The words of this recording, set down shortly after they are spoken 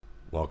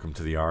Welcome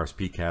to the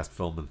RSP Cast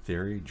Film and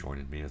Theory.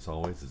 Joining me as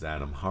always is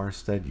Adam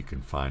Harstad. You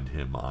can find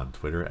him on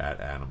Twitter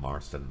at Adam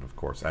Harstad and of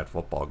course at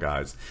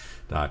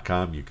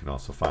footballguys.com. You can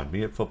also find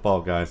me at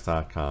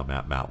footballguys.com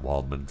at Matt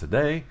Waldman.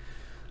 Today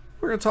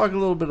we're going to talk a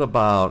little bit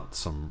about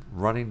some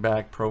running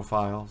back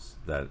profiles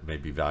that may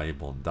be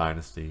valuable in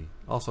Dynasty.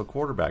 Also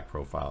quarterback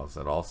profiles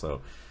that also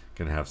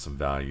can have some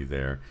value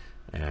there.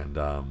 And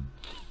a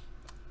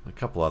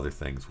couple other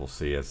things we'll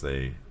see as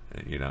they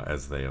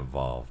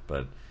evolve.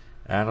 But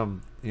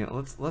Adam,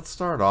 let's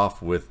start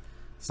off with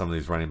some of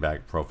these running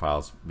back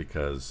profiles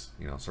because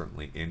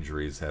certainly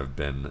injuries have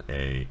been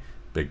a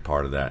big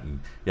part of that. And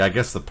yeah, I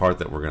guess the part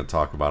that we're going to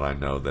talk about, I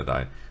know that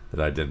I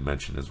didn't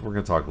mention, is we're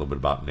going to talk a little bit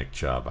about Nick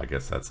Chubb. I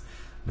guess that's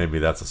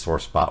a sore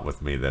spot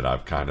with me that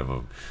I've kind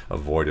of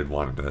avoided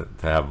wanting to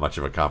have much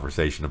of a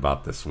conversation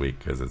about this week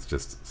because it's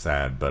just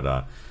sad.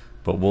 But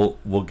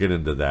we'll get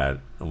into that,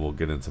 and we'll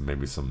get into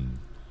maybe some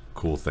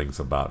cool things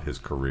about his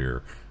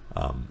career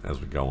as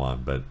we go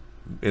on. But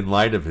in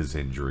light of his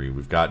injury,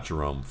 we've got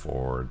Jerome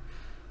Ford,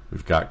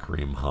 we've got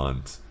Kareem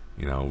Hunt.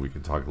 We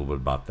can talk a little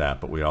bit about that,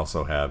 but we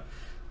also have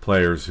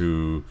players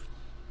who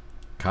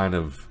kind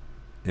of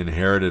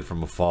inherited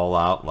from a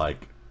fallout,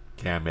 like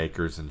Cam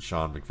Akers and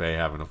Sean McVay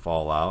having a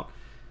fallout,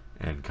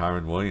 and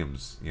Kyron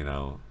Williams,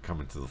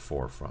 coming to the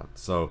forefront.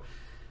 So,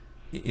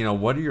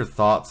 what are your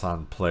thoughts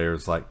on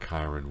players like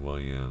Kyron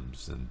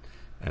Williams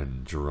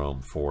and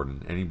Jerome Ford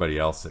and anybody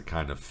else that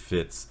kind of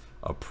fits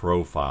a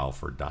profile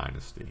for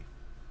Dynasty?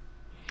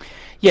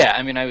 Yeah,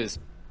 I mean, I was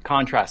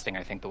contrasting,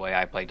 I think, the way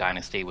I play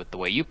Dynasty with the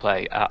way you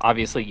play.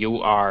 Obviously,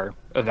 you are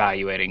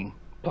evaluating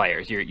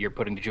players. You're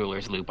putting the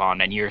jeweler's loop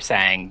on, and you're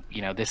saying,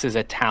 this is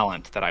a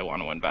talent that I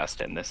want to invest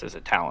in. This is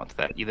a talent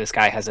that this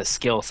guy has a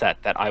skill set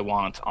that I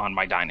want on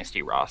my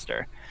Dynasty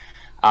roster.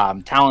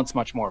 Talent's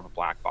much more of a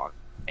black box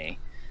for me.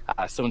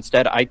 So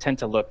instead, I tend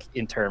to look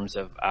in terms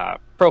of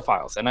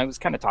profiles. And I was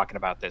kind of talking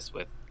about this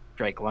with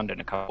Drake London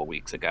a couple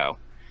weeks ago,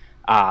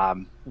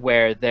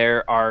 where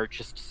there are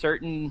just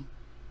certain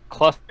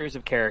clusters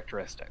of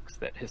characteristics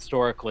that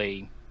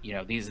historically,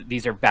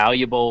 these are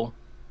valuable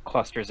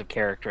clusters of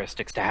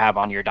characteristics to have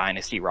on your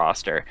Dynasty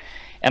roster.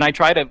 And I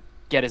try to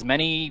get as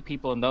many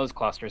people in those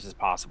clusters as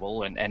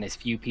possible and as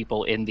few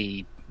people in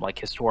the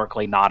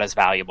historically not as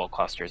valuable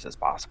clusters as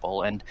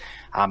possible. And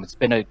it's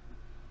been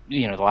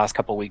the last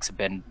couple of weeks have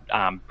been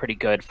pretty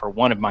good for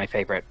one of my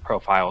favorite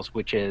profiles,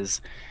 which is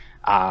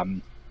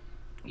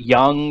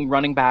young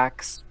running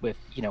backs with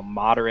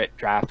moderate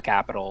draft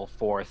capital,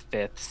 4th,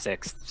 5th,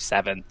 6th,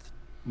 7th,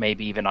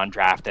 maybe even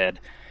undrafted,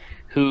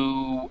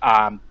 who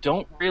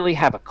don't really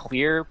have a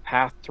clear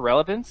path to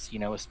relevance,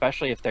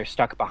 especially if they're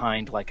stuck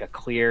behind a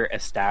clear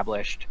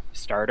established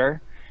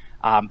starter.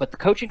 But the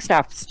coaching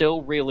staff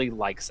still really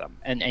likes them,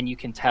 and you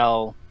can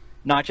tell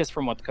not just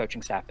from what the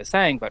coaching staff is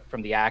saying, but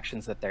from the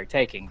actions that they're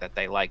taking that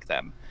they like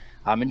them.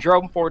 And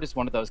Jerome Ford is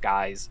one of those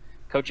guys.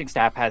 Coaching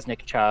staff has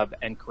Nick Chubb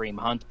and Kareem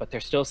Hunt, but they're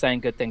still saying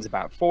good things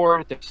about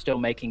Ford. They're still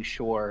making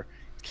sure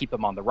to keep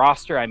him on the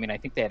roster. I mean, I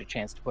think they had a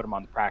chance to put him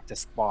on the practice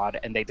squad,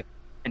 and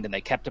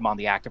they kept him on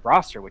the active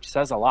roster, which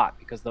says a lot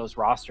because those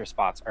roster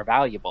spots are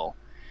valuable.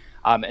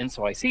 And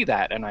so I see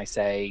that, and I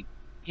say,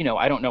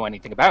 I don't know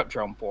anything about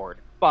Jerome Ford,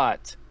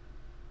 but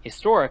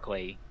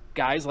historically,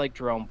 guys like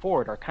Jerome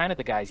Ford are kind of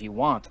the guys you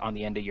want on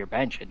the end of your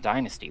bench in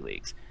Dynasty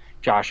leagues.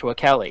 Joshua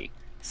Kelly,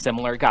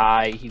 similar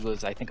guy. He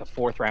was, I think, a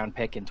 4th-round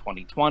pick in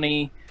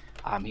 2020.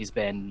 He's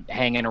been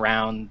hanging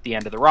around the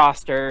end of the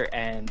roster,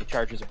 and the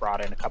Chargers have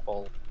brought in a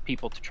couple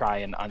people to try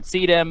and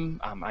unseat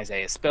him.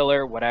 Isaiah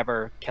Spiller,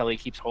 whatever. Kelly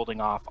keeps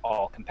holding off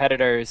all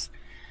competitors,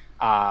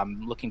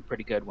 looking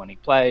pretty good when he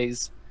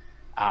plays.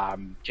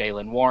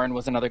 Jaylen Warren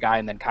was another guy,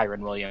 and then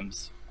Kyron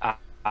Williams,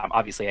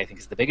 obviously, I think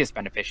is the biggest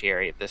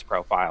beneficiary of this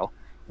profile,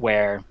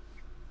 where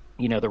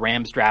the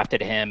Rams drafted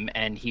him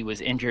and he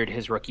was injured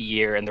his rookie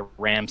year, and the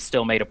Rams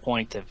still made a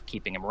point of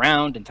keeping him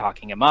around and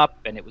talking him up.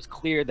 And it was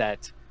clear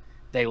that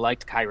they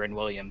liked Kyron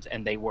Williams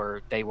and they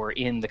were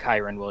in the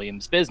Kyron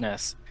Williams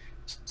business.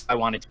 So I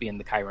wanted to be in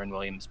the Kyron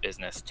Williams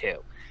business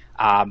too.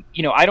 I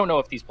don't know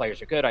if these players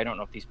are good. I don't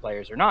know if these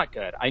players are not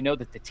good. I know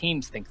that the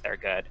teams think they're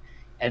good.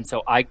 And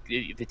so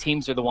the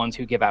teams are the ones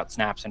who give out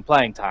snaps and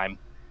playing time.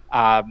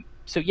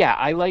 So yeah,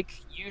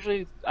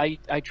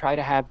 I try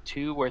to have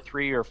 2 or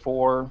 3 or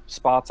 4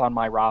 spots on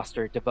my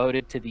roster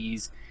devoted to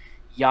these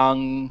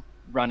young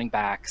running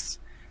backs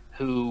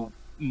who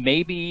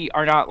maybe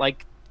are not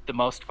the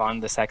most fun,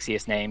 the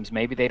sexiest names.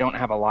 Maybe they don't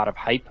have a lot of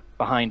hype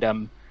behind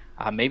them.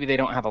 Maybe they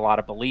don't have a lot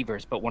of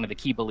believers, but one of the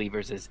key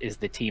believers is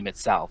the team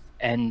itself.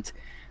 And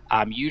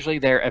usually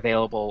they're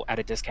available at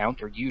a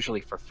discount or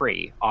usually for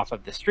free off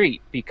of the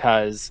street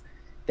because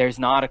there's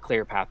not a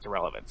clear path to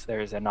relevance.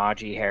 There's a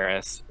Najee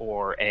Harris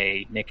or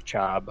a Nick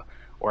Chubb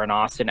or an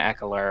Austin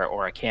Eckler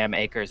or a Cam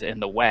Akers in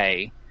the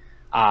way.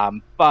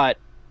 But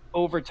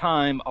over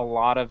time, a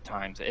lot of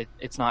times, it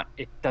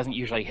doesn't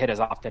usually hit as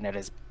often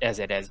as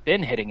it has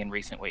been hitting in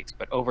recent weeks.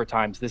 But over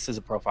time, this is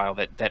a profile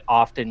that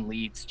often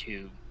leads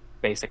to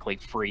basically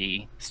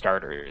free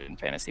starters in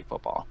fantasy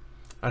football.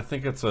 I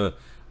think it's a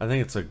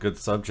good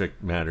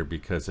subject matter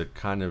because it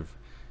kind of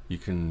you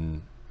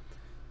can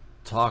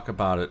talk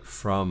about it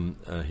from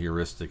a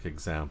heuristic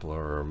example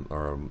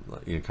or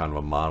kind of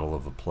a model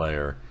of a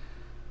player,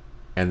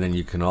 and then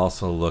you can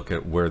also look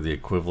at where the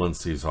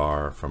equivalencies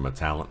are from a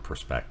talent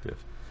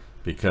perspective,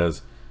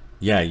 because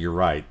yeah, you're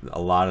right,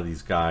 a lot of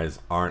these guys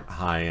aren't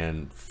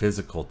high-end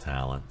physical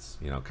talents.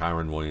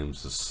 Kyron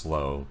Williams is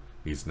slow,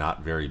 he's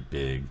not very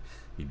big,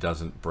 he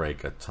doesn't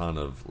break a ton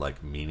of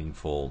like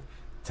meaningful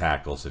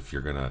tackles. If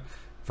you're gonna,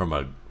 from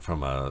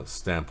a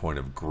standpoint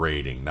of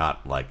grading,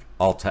 not like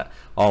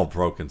all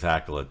broken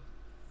tackles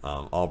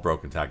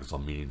are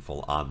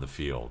meaningful on the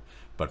field,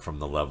 but from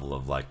the level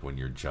of like when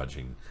you're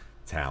judging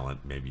talent,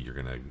 maybe you're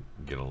gonna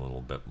get a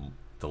little bit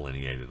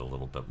delineated a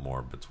little bit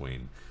more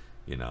between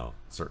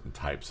certain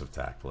types of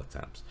tackle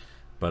attempts.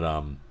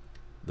 But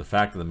the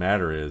fact of the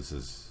matter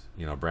is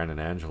Brandon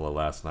Angela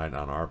last night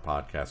on our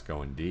podcast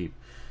Going Deep,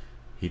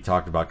 he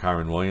talked about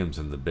Kyron Williams,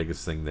 and the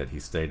biggest thing that he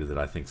stated that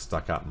I think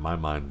stuck out in my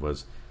mind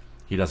was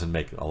he doesn't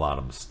make a lot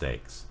of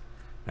mistakes.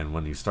 And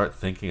when you start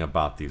thinking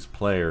about these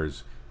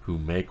players who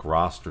make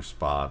roster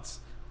spots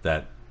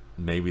that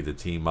maybe the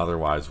team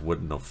otherwise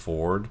wouldn't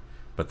afford,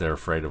 but they're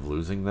afraid of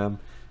losing them,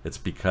 it's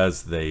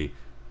because they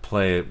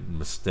play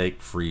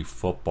mistake-free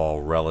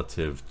football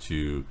relative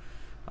to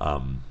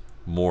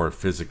more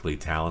physically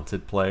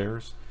talented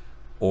players,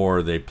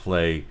 or they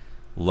play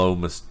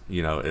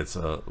it's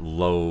a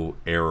low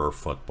error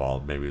football,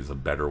 maybe is a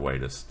better way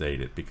to state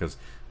it, because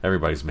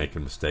everybody's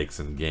making mistakes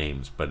in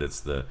games, but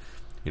it's the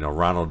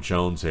Ronald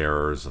Jones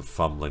errors of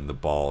fumbling the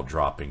ball,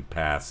 dropping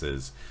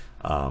passes,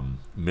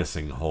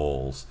 missing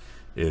holes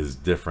is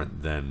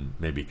different than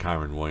maybe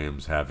Kyron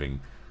Williams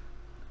having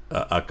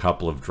a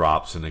couple of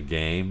drops in a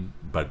game,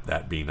 but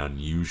that being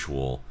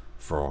unusual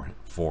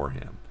for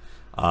him.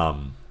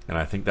 And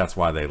I think that's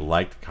why they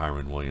liked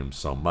Kyron Williams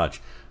so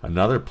much.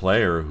 Another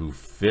player who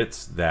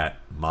fits that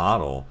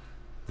model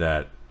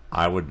that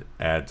I would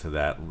add to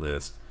that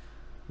list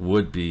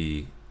would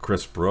be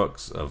Chris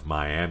Brooks of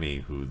Miami,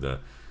 who the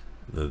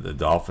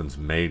Dolphins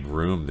made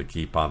room to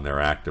keep on their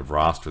active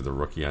roster, the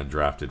rookie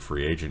undrafted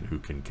free agent who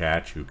can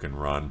catch, who can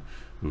run,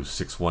 who's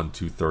 6'1",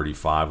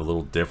 235, a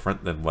little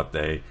different than what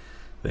they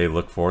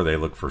look for. They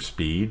look for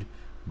speed,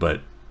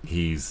 but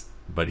he's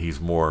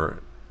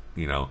more,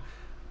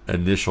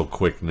 initial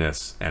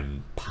quickness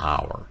and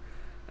power.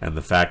 And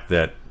the fact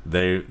that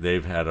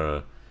they've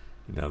had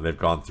they've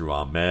gone through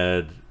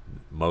Ahmed,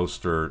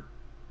 Mostert,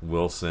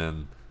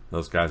 Wilson,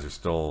 those guys are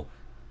still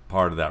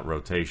part of that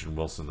rotation.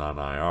 Wilson on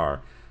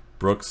IR,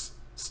 Brooks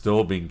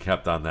still being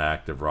kept on the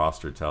active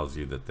roster tells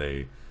you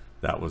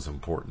that was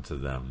important to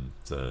them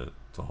to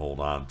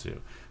hold on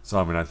to. So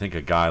I think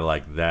a guy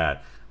like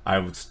that, I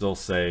would still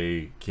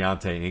say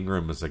Keontae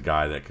Ingram is a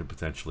guy that could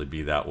potentially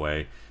be that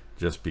way,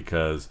 just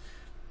because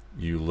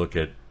you look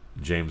at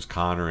James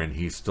Conner and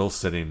he's still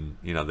sitting.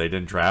 They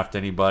didn't draft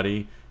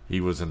anybody.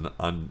 He was either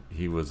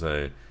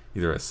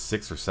a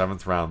 6th or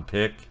 7th round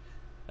pick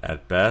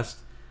at best,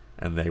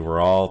 and we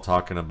were all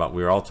talking about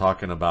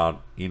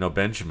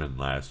Benjamin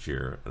last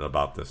year at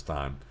about this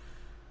time,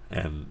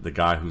 and the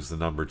guy who's the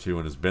number 2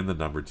 and has been the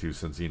number 2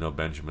 since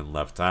Benjamin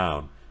left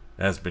town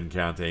has been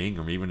Keontae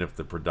Ingram, even if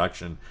the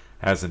production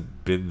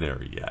hasn't been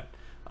there yet.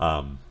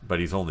 But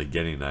he's only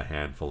getting a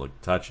handful of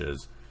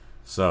touches.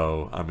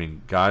 So,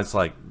 guys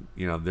like,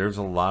 there's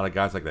a lot of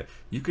guys like that.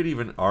 You could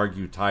even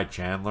argue Ty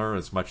Chandler,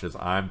 as much as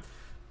I'm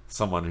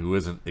someone who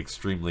isn't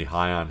extremely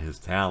high on his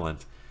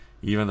talent,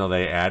 even though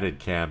they added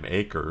Cam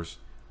Akers,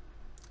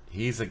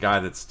 he's a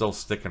guy that's still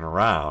sticking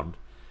around.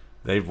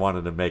 They've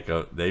made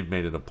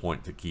it a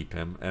point to keep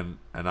him. And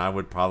I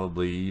would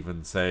probably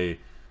even say,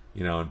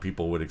 and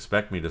people would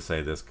expect me to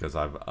say this because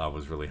I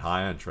was really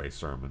high on Trey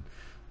Sermon,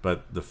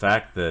 but the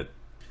fact that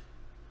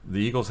the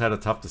Eagles had a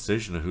tough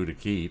decision of who to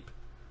keep.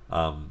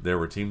 There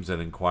were teams that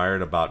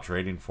inquired about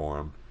trading for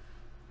him.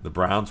 The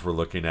Browns were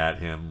looking at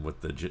him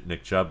with the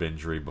Nick Chubb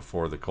injury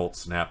before the Colts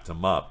snapped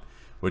him up,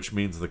 which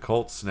means the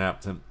Colts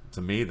snapped him.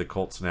 To me, the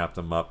Colts snapped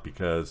him up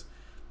because,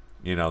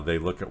 they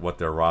look at what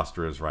their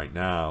roster is right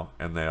now,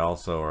 and they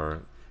also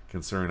are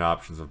considering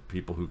options of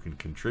people who can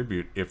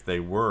contribute if they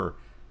were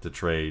to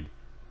trade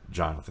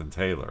Jonathan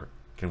Taylor.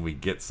 Can we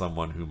get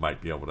someone who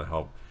might be able to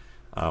help,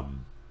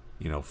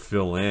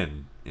 fill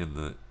in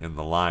the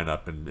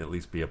lineup and at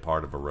least be a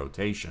part of a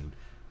rotation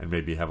and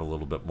maybe have a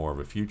little bit more of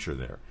a future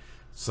there?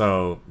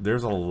 So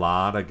there's a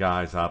lot of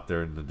guys out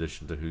there, in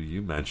addition to who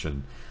you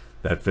mentioned,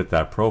 that fit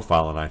that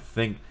profile. And I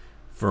think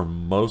for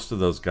most of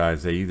those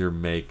guys, they either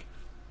make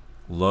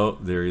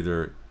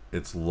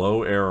it's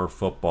low error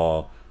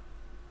football,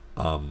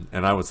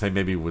 and I would say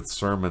maybe with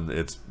Sermon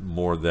it's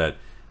more that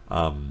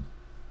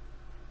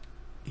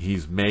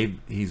he's made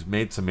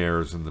some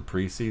errors in the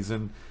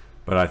preseason,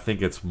 but I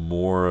think it's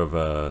more of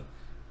a,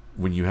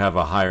 when you have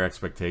a higher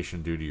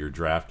expectation due to your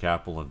draft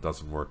capital and it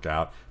doesn't work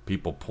out,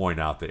 people point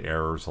out the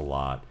errors a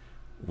lot,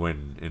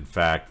 when in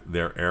fact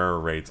their error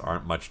rates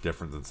aren't much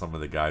different than some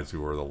of the guys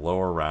who are the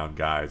lower round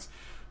guys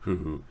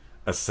who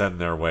ascend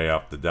their way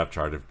up the depth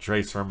chart. If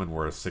Trey Sermon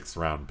were a 6th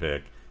round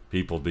pick,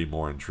 people would be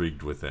more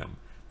intrigued with him.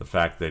 The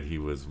fact that he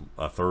was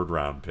a 3rd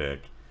round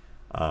pick,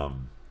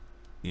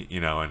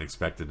 and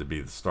expected to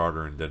be the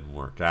starter and didn't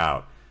work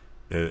out,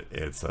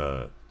 it's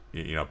a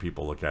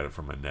people look at it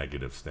from a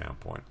negative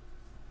standpoint.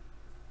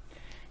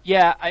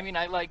 Yeah, I mean,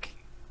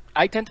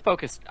 I tend to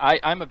focus.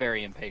 I'm a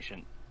very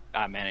impatient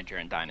manager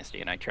in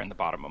Dynasty, and I turn the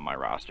bottom of my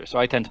roster. So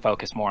I tend to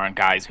focus more on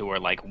guys who are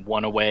like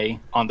one away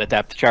on the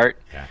depth chart,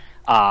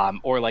 Yeah.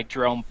 or like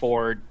Jerome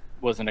Ford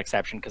was an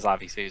exception because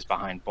obviously he's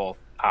behind both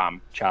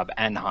Chubb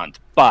and Hunt.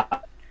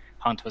 But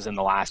Hunt was in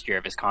the last year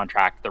of his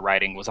contract. The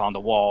writing was on the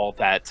wall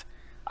that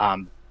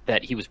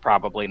he was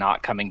probably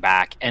not coming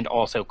back, and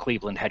also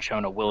Cleveland had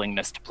shown a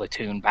willingness to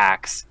platoon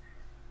backs,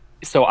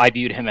 so I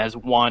viewed him as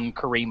one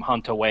Kareem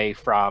Hunt away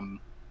from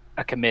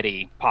a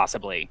committee,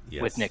 possibly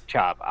with Yes. Nick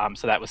Chubb.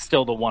 So that was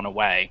still the one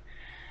away.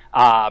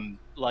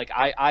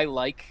 I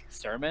like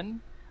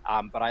Sermon,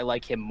 but I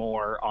like him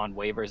more on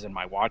waivers in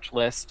my watch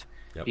list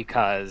Yep.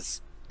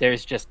 because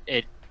there's just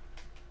it.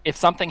 If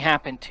something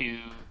happened to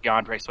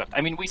DeAndre Swift,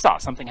 I mean, we saw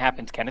something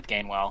happen to Kenneth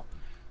Gainwell.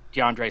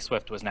 DeAndre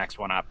Swift was next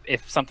one up.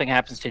 If something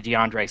happens to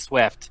DeAndre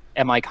Swift,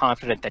 am I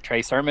confident that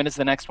Trey Sermon is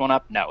the next one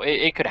up? No,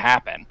 it could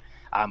happen,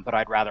 but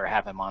I'd rather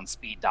have him on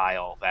speed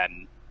dial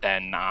than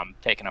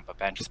taking up a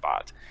bench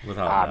spot.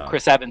 Without doubt.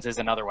 Chris Evans is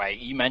another way.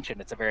 You mentioned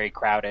it's a very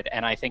crowded,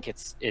 and I think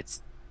it's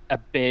a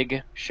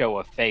big show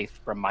of faith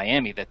from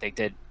Miami that they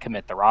did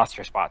commit the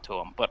roster spot to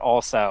him. But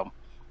also,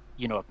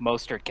 if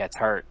Mostert gets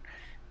hurt,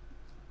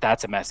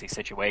 that's a messy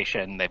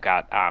situation. They've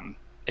got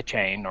a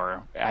chain,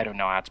 or I don't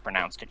know how it's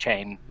pronounced, a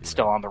chain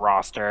still on the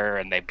roster,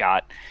 and they've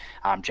got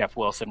Jeff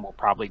Wilson will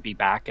probably be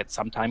back at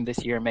sometime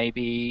this year,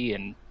 maybe,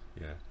 and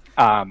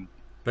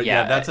But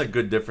yeah, that's a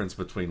good difference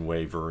between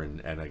waiver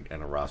and a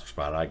roster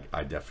spot.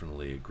 I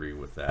definitely agree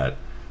with that.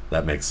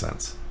 That makes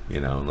sense.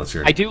 Unless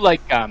you're. I do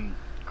like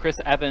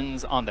Chris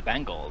Evans on the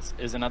Bengals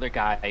is another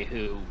guy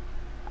who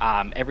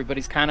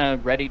everybody's kind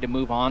of ready to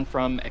move on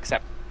from,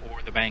 except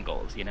for the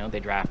Bengals. They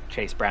draft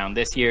Chase Brown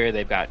this year.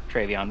 They've got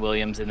Travion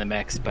Williams in the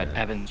mix, but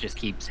Evans just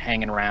keeps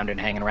hanging around. And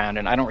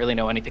I don't really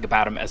know anything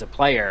about him as a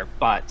player,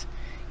 but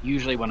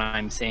usually when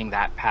I'm seeing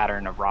that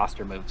pattern of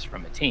roster moves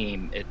from a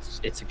team,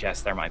 it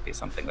suggests there might be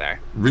something there.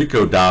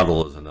 Rico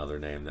Dowdle is another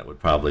name that would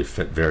probably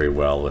fit very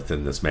well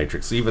within this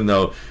matrix, even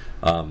though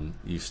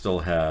you still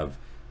have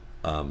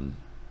Vaughn.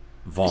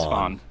 Deuce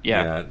Vaughn.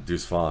 Yeah,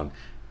 Deuce Vaughn.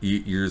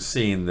 You're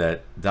seeing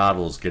that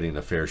Dowdle's getting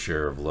a fair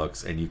share of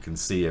looks, and you can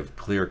see a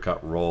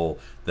clear-cut role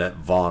that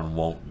Vaughn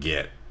won't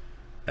get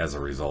as a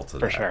result of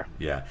that. For sure.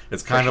 Yeah,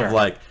 it's kind of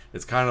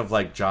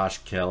like Josh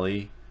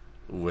Kelly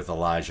with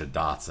Elijah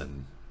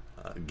Dotson.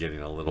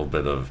 Getting a little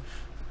bit of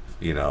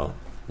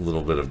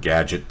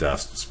gadget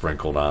dust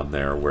sprinkled on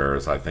there,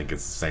 whereas I think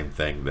it's the same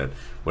thing that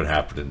would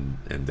happen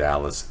in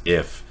Dallas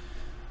if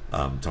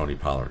Tony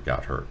Pollard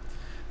got hurt.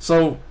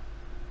 So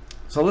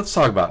let's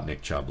talk about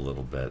Nick Chubb a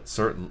little bit.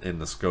 Certain in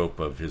the scope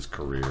of his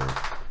career,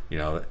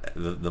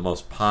 the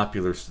most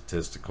popular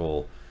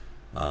statistical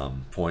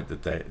point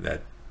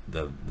that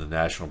the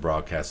national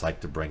broadcasts like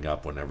to bring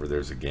up whenever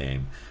there's a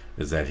game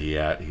is that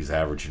he's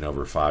averaging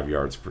over 5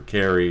 yards per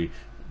carry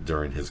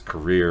during his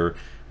career,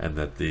 and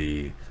that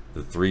the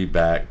three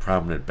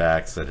prominent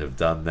backs that have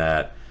done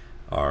that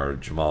are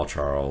Jamal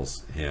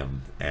Charles,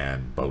 him,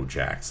 and Bo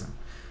Jackson.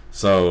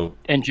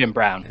 And Jim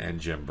Brown.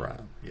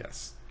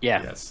 Yes.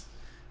 Yeah. Yes.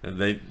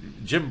 And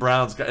Jim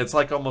Brown's got, it's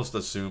like almost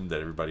assumed that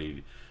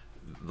everybody,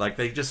 like,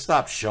 they just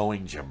stopped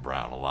showing Jim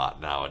Brown a lot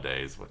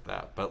nowadays with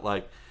that. But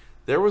like,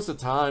 there was a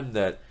time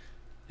that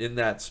in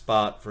that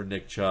spot for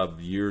Nick Chubb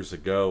years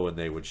ago when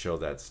they would show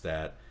that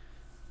stat,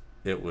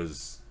 it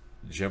was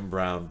Jim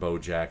Brown, Bo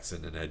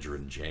Jackson, and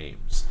Edgerrin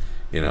James,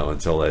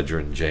 until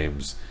Edgerrin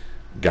James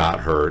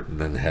got hurt, and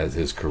then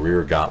his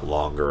career got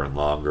longer and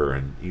longer,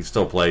 and he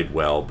still played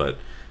well, but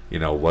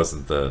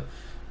wasn't the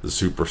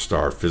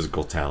superstar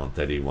physical talent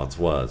that he once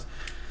was.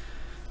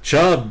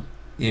 Chubb,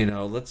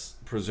 let's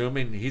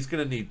presuming he's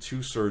going to need 2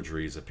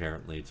 surgeries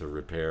apparently to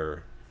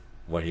repair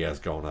what he has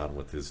going on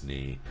with his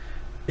knee.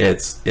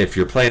 If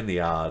you're playing the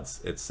odds,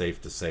 it's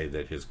safe to say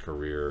that his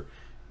career,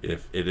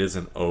 if it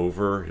isn't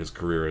over, his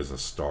career as a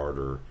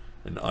starter,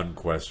 an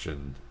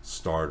unquestioned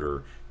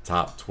starter,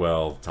 top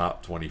 12,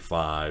 top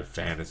 25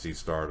 fantasy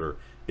starter,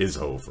 is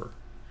over.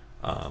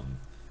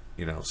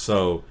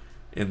 So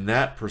in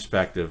that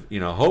perspective,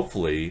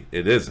 hopefully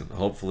it isn't.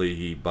 Hopefully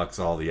he bucks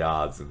all the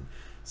odds, and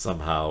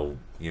somehow,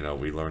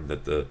 we learned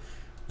that the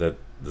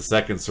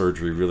second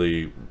surgery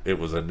really, it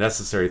was a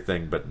necessary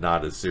thing, but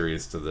not as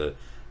serious to the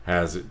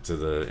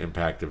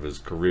impact of his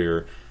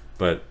career.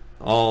 But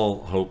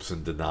all hopes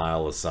and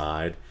denial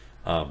aside,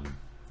 when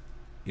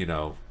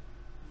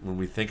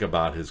we think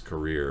about his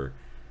career,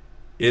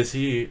 is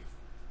he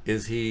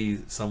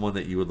someone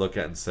that you would look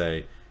at and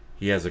say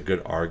he has a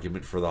good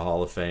argument for the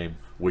Hall of Fame?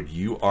 Would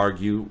you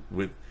argue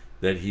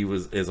that he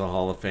is a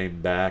Hall of Fame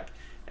back?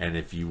 And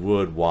if you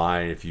would,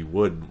 why? If you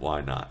wouldn't,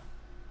 why not?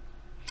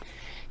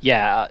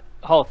 Yeah,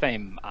 Hall of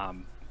Fame.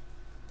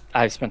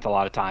 I've spent a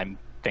lot of time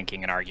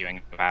thinking and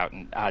arguing about,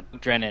 and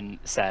Drennan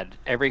said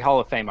every Hall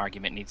of Fame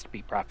argument needs to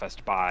be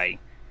prefaced by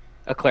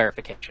a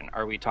clarification.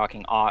 Are we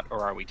talking ought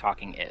or are we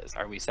talking is?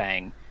 Are we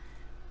saying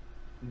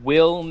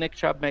will Nick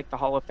Chubb make the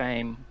Hall of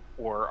Fame,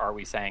 or are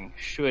we saying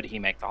should he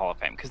make the Hall of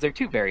Fame? Because they're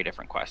two very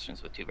different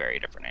questions with two very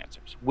different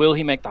answers. Will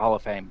he make the Hall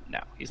of Fame?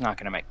 No, he's not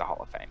going to make the Hall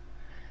of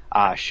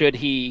Fame. Should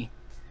he?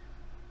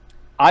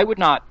 I would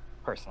not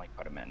personally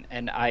put him in,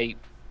 and I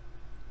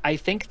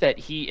think that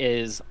he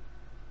is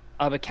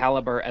of a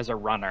caliber as a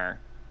runner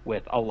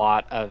with a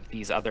lot of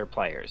these other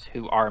players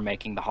who are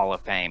making the Hall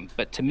of Fame.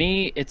 But to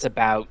me, it's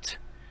about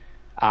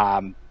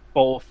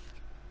both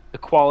the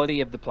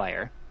quality of the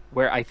player,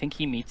 where I think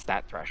he meets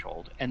that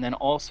threshold, and then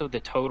also the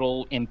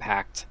total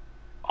impact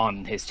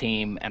on his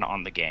team and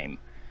on the game.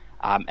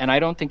 And I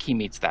don't think he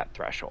meets that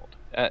threshold.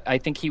 I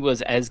think he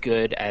was as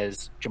good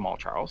as Jamal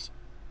Charles,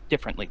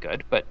 differently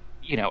good, but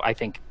I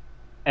think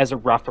as a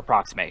rough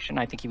approximation,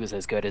 I think he was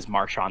as good as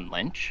Marshawn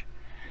Lynch.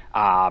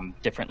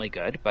 Differently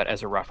good, but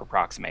as a rough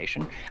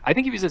approximation, I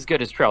think he was as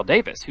good as Terrell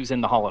Davis, who's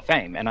in the Hall of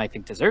Fame, and I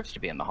think deserves to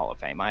be in the Hall of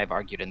Fame. I have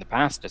argued in the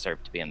past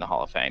deserved to be in the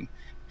Hall of Fame.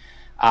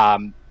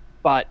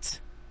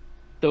 But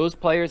those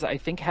players, I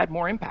think, had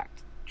more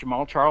impact.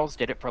 Jamal Charles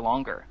did it for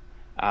longer.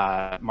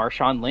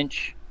 Marshawn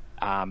Lynch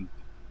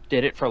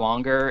did it for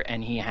longer,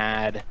 and he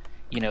had,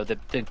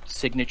 the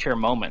signature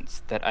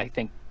moments that I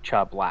think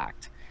Chubb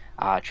lacked.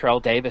 Terrell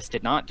Davis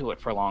did not do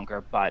it for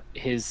longer, but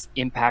his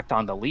impact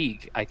on the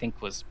league, I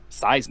think, was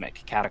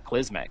seismic,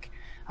 cataclysmic,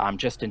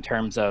 just in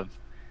terms of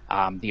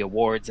the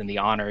awards and the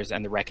honors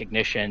and the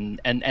recognition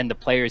and the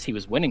players he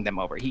was winning them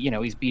over.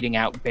 He's beating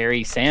out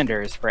Barry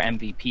Sanders for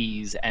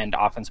MVPs and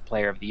Offensive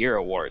Player of the Year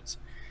awards.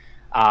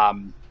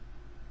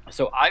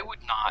 So I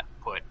would not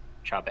put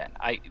Chubb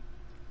in.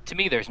 To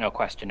me, there's no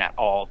question at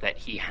all that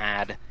he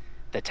had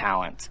the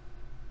talent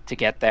to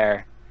get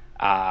there,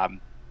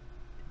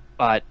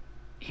 but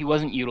he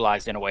wasn't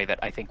utilized in a way that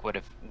I think would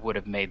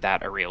have made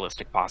that a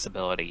realistic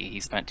possibility.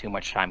 He spent too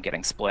much time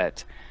getting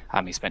split.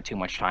 He spent too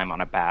much time on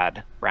a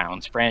bad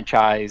Browns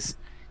franchise.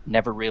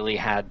 Never really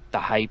had the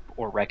hype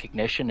or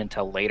recognition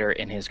until later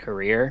in his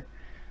career.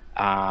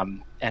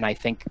 And I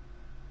think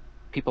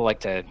people like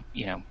to,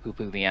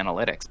 poo-poo the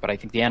analytics, but I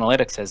think the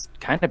analytics has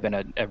kind of been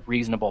a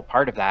reasonable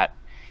part of that,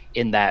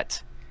 in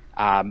that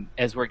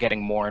as we're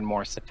getting more and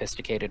more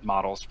sophisticated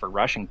models for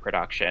rushing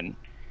production,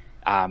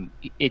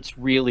 it's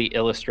really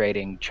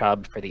illustrating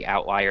Chubb for the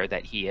outlier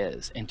that he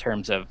is in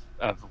terms of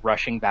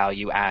rushing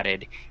value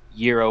added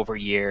year over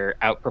year,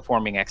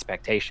 outperforming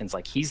expectations.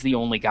 Like, he's the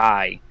only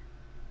guy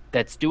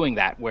that's doing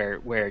that,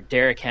 where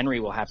Derrick Henry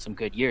will have some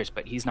good years,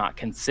 but he's not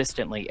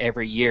consistently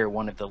every year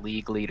one of the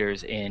league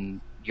leaders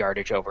in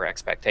yardage over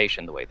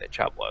expectation the way that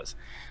Chubb was.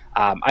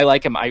 I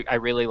like him. I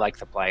really like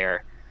the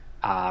player.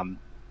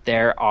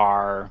 There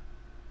are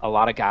a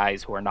lot of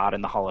guys who are not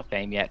in the Hall of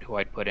Fame yet who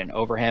I'd put in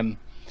over him.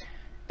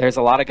 There's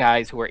a lot of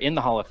guys who are in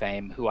the Hall of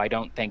Fame who I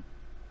don't think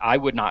I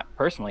would not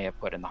personally have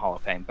put in the Hall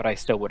of Fame, but I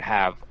still would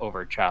have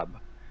over Chubb.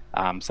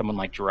 Someone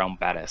like Jerome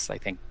Bettis. I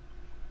think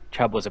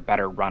Chubb was a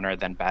better runner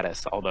than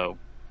Bettis, although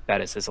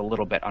Bettis is a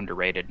little bit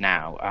underrated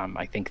now.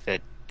 I think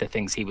that the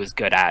things he was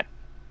good at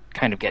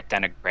kind of get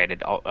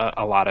denigrated.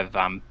 A lot of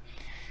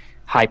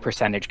high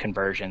percentage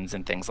conversions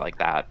and things like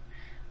that.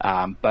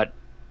 But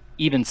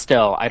even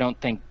still, I don't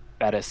think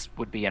Bettis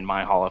would be in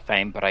my Hall of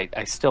Fame, but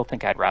I still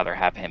think I'd rather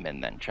have him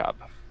in than Chubb.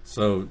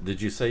 So,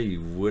 did you say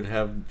you would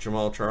have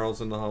Jamal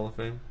Charles in the Hall of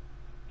Fame?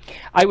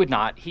 I would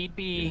not. He'd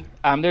be.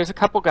 There's a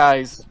couple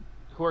guys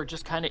who are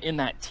just kind of in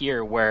that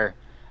tier where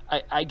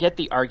I get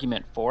the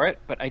argument for it,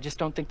 but I just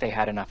don't think they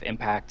had enough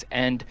impact.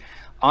 And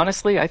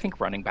honestly, I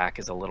think running back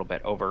is a little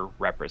bit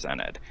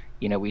overrepresented.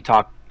 We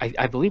talked.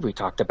 I believe we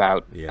talked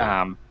about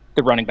the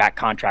running back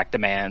contract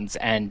demands,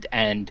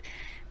 and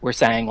we're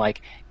saying,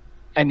 like,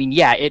 I mean,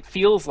 yeah, it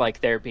feels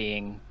like they're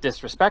being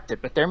disrespected,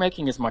 but they're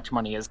making as much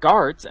money as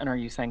guards. And are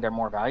you saying they're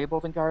more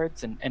valuable than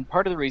guards? And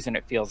part of the reason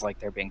it feels like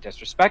they're being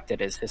disrespected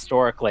is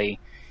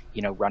historically,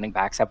 running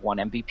backs have won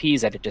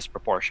MVPs at a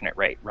disproportionate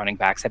rate. Running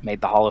backs have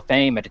made the Hall of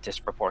Fame at a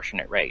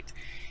disproportionate rate.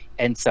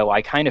 And so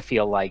I kind of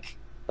feel like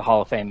the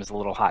Hall of Fame is a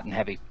little hot and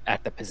heavy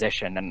at the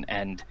position.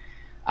 And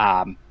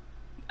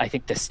I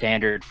think the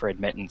standard for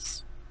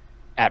admittance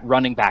at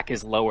running back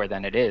is lower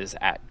than it is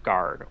at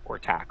guard or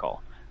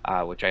tackle.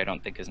 Which I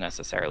don't think is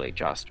necessarily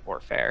just or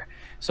fair.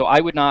 So I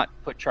would not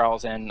put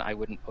Charles in. I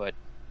wouldn't put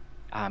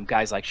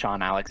guys like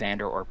Sean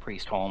Alexander or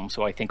Priest Holmes,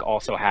 who I think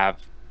also have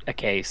a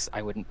case.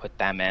 I wouldn't put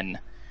them in.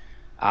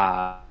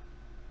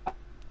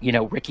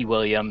 Ricky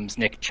Williams,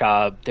 Nick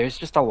Chubb. There's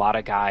just a lot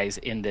of guys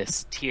in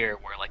this tier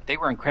where, like, they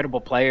were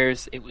incredible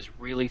players. It was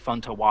really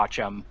fun to watch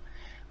them.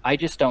 I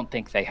just don't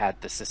think they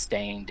had the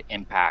sustained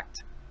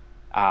impact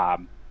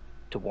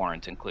to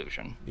warrant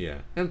inclusion. Yeah,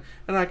 and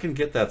I can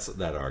get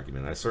that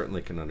argument. I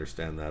certainly can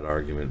understand that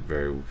argument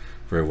very,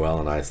 very well,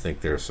 and I think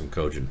there are some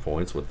cogent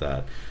points with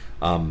that.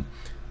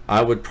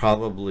 I would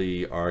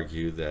probably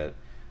argue that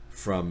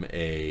from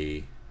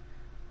a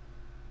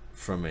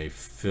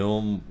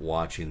film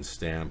watching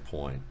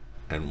standpoint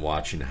and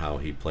watching how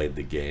he played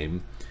the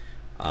game,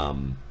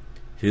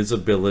 his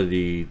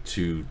ability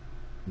to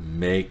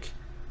make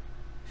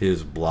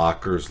his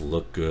blockers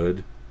look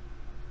good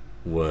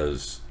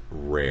was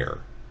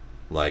rare.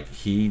 Like,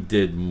 he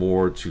did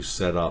more to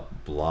set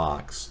up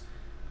blocks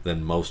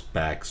than most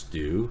backs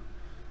do,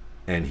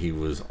 and he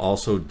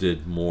also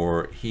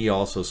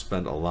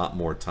spent a lot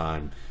more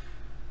time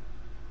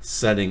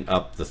setting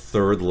up the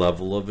third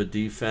level of a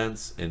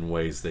defense in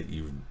ways that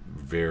you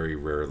very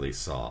rarely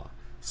saw.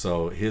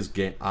 So his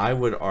game, I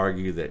would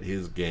argue that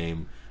his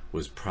game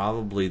was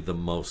probably the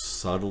most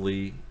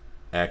subtly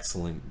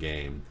excellent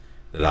game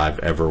that I've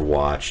ever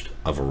watched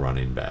of a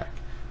running back.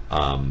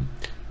 Um,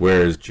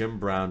 Whereas Jim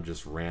Brown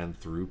just ran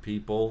through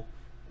people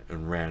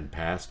and ran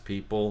past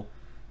people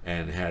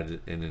and had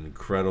an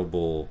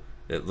incredible,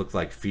 it looked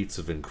like feats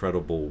of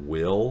incredible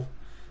will.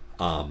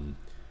 Um,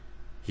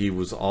 he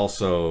was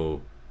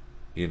also,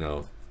 you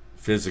know,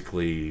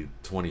 physically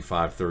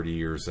 25, 30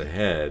 years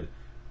ahead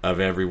of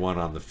everyone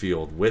on the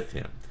field with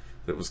him.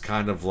 It was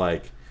kind of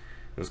like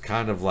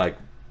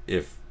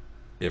if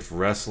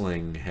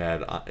wrestling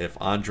had, if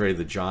Andre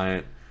the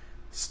Giant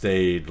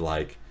stayed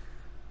like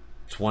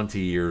 20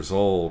 years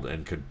old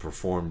and could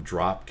perform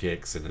drop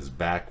kicks and his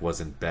back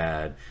wasn't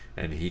bad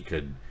and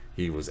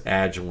he was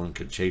agile and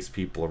could chase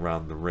people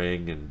around the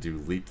ring and do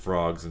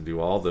leapfrogs and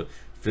do all the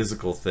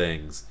physical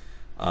things,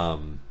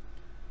 um,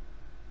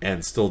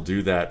 and still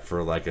do that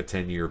for like a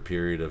 10-year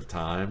period of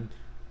time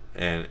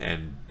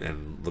and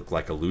look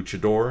like a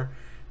luchador,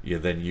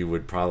 then you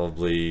would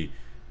probably,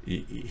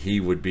 he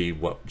would be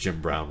what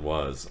Jim Brown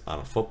was on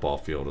a football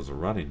field as a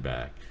running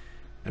back.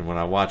 And when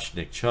I watched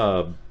Nick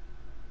Chubb,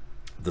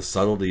 the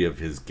subtlety of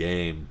his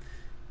game,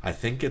 I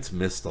think it's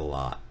missed a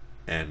lot.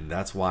 And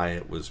that's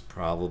why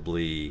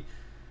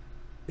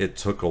it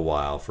took a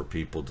while for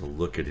people to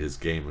look at his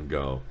game and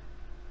go,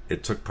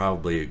 it took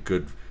probably a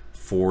good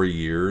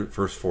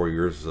first 4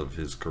 years of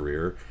his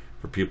career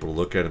for people to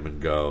look at him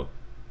and go,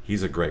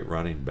 he's a great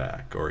running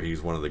back, or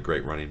he's one of the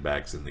great running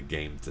backs in the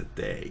game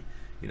today.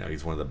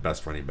 He's one of the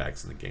best running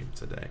backs in the game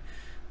today.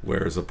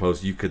 Whereas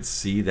opposed, you could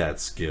see that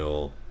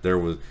skill. There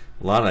was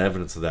a lot of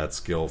evidence of that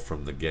skill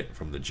from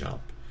the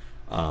jump.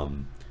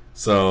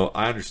 So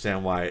I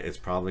understand why it's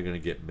probably going to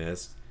get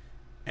missed,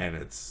 and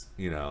it's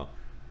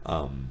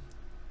and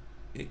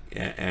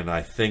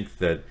I think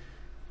that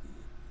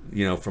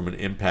from an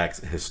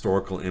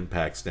historical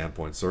impact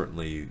standpoint,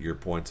 certainly your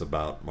points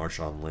about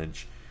Marshawn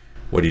Lynch,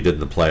 what he did in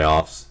the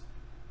playoffs,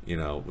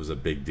 was a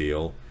big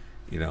deal.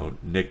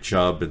 Nick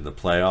Chubb in the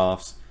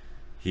playoffs,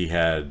 he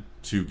had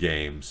 2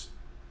 games.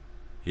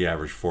 He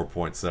averaged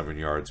 4.7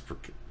 yards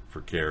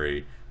per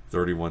carry,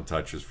 31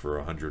 touches for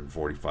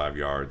 145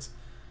 yards,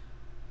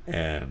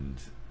 and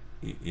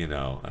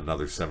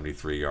another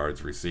 73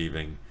 yards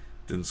receiving.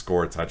 Didn't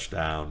score a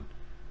touchdown.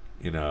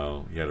 He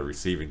had a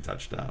receiving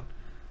touchdown.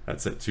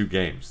 That's it. 2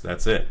 games.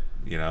 That's it.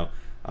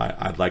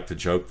 I'd like to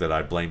joke that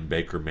I blame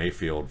Baker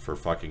Mayfield for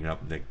fucking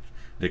up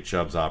Nick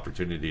Chubb's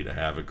opportunity to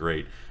have a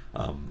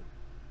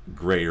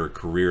greater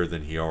career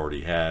than he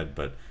already had,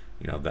 but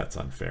that's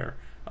unfair.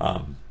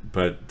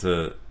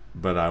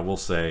 But I will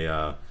say,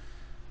 I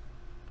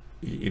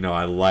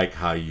like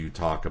how you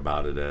talk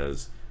about it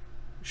as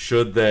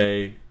should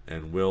they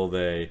and will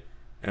they,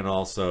 and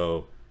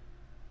also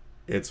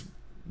it's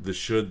the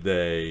should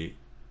they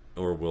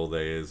or will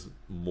they is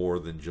more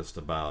than just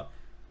about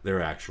their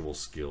actual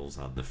skills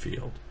on the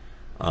field,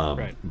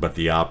 Right. but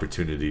the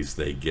opportunities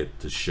they get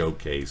to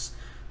showcase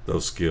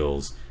those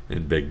skills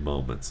in big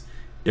moments.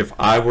 If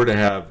I were to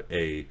have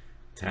a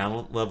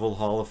talent level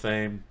Hall of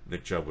Fame,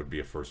 Nick Chubb would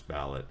be a first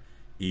ballot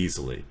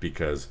easily,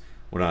 because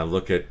when I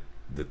look at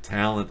the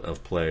talent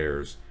of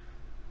players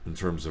in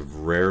terms of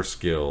rare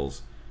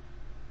skills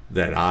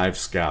that I've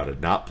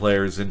scouted, not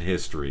players in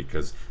history,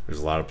 because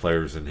there's a lot of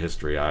players in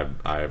history I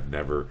have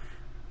never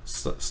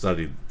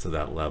studied to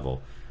that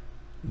level.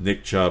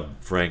 Nick Chubb,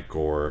 Frank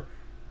Gore,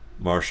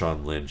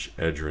 Marshawn Lynch,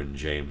 Edgerrin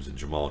James, and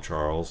Jamal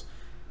Charles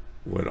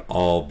would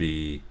all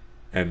be,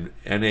 and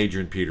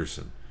Adrian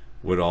Peterson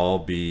would all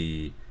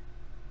be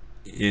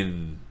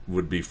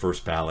would be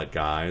first ballot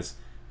guys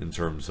in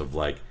terms of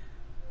like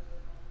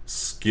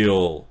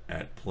skill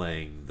at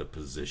playing the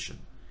position.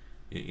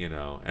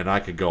 And I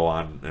could go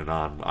on and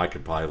on. I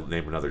could probably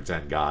name another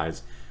 10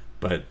 guys,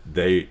 but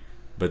they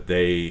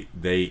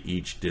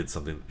each did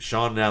something.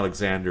 Sean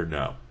Alexander,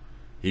 no,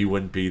 he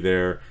wouldn't be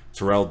there.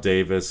 Terrell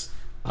Davis,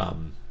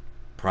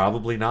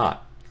 probably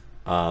not.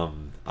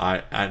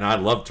 I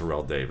love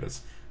Terrell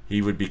Davis.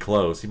 He would be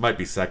close. He might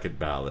be second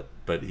ballot,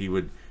 but he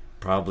would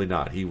probably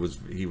not. He was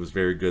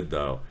very good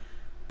though.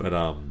 But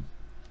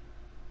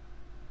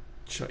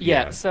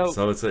Yeah.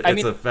 So it's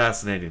a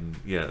fascinating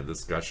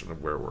discussion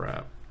of where we're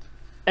at.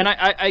 And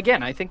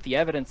I think the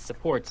evidence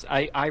supports.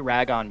 I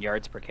rag on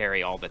yards per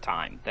carry all the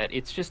time, that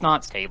it's just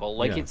not stable.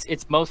 Like, Yeah.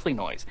 it's mostly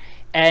noise,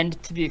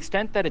 and to the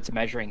extent that it's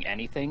measuring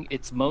anything,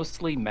 it's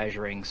mostly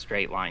measuring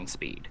straight line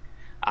speed.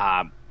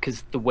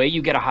 Because the way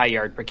you get a high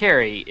yard per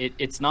carry,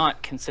 it's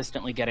not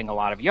consistently getting a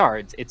lot of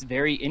yards. It's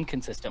very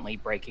inconsistently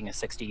breaking a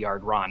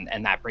 60-yard run,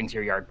 and that brings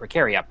your yard per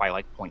carry up by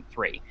like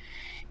 0.3.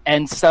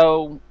 And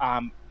so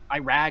I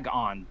rag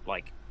on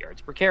like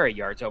yards per carry,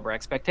 yards over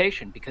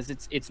expectation, because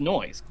it's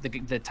noise.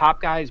 The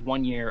top guys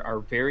one year are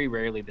very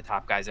rarely the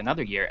top guys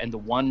another year, and the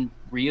one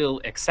real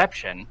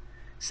exception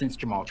since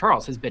Jamal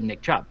Charles has been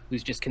Nick Chubb,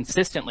 who's just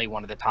consistently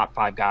one of the top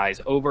 5 guys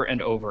over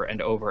and over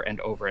and over and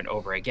over and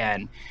over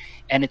again.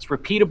 And it's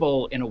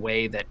repeatable in a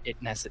way that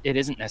it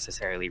isn't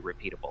necessarily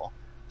repeatable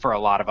for a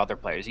lot of other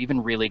players,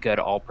 even really good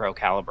all-pro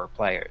caliber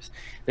players.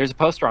 There's a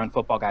poster on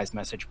Football Guys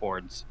message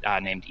boards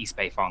named East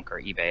Bay Funk or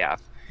EBF.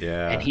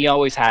 Yeah. And he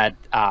always had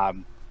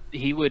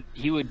he would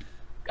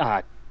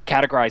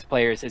categorize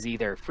players as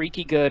either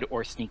freaky good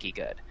or sneaky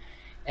good.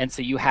 And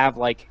so you have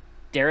like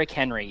Derrick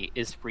Henry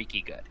is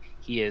freaky good.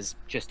 He is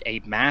just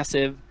a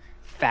massive,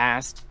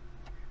 fast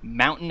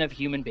mountain of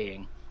human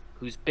being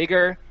who's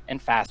bigger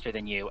and faster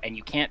than you, and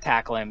you can't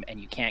tackle him and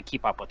you can't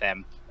keep up with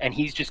him, and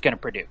he's just going to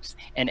produce.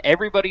 And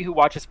everybody who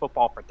watches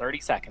football for 30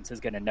 seconds is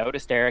going to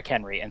notice Derrick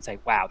Henry and say,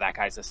 wow, that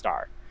guy's a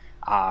star.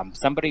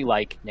 Somebody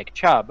like Nick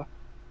Chubb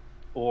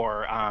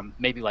or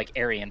maybe like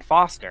Arian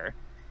Foster,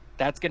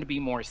 that's going to be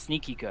more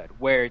sneaky good,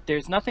 where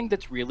there's nothing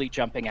that's really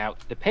jumping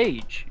out the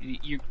page.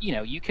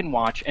 You can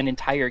watch an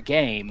entire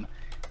game,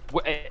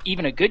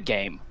 even a good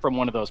game from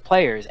one of those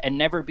players, and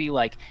never be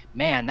like,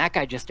 man, that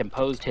guy just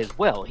imposed his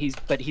will.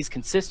 But he's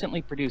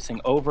consistently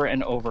producing over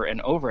and over and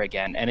over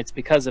again, and it's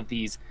because of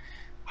these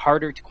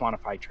harder to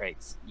quantify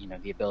traits,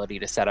 the ability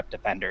to set up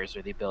defenders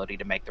or the ability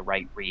to make the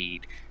right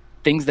read,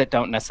 things that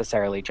don't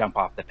necessarily jump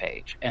off the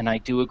page. And I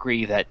do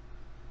agree that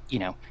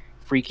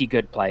freaky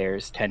good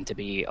players tend to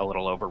be a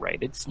little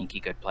overrated,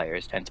 sneaky good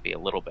players tend to be a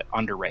little bit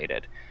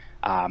underrated,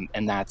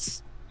 and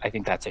I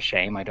think that's a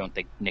shame. I don't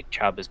think Nick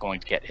Chubb is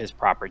going to get his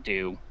proper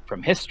due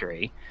from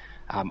history.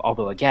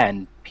 Although,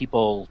 again,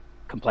 people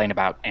complain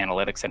about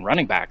analytics and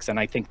running backs, and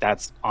I think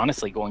that's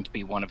honestly going to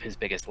be one of his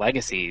biggest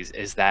legacies,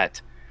 is that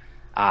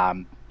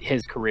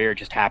his career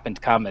just happened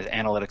to come as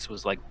analytics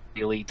was like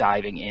really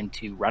diving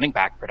into running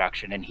back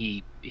production, and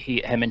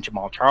him and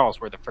Jamal Charles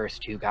were the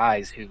first 2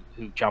 guys who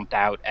jumped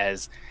out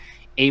as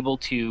able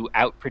to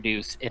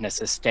outproduce in a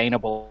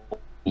sustainable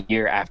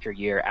year after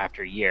year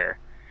after year.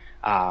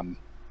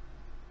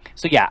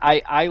 So yeah,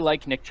 I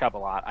like Nick Chubb a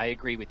lot. I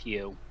agree with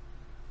you.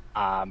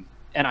 And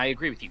I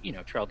agree with you.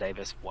 Terrell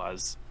Davis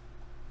was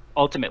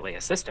ultimately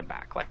a system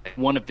back, like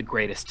one of the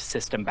greatest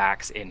system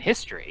backs in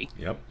history.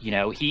 Yep.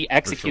 He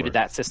executed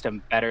that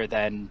system better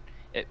than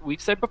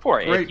we've said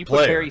before. Great if you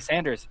player. put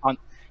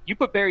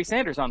Barry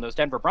Sanders on those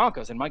Denver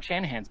Broncos, and Mike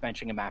Shanahan's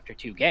benching him after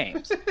 2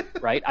 games,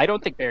 right? I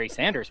don't think Barry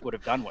Sanders would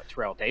have done what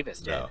Terrell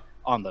Davis did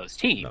on those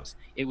teams.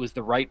 No. It was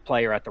the right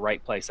player at the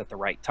right place at the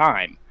right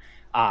time.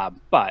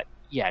 But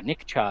yeah,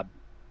 Nick Chubb,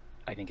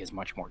 I think, is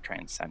much more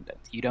transcendent.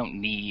 You don't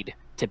need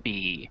to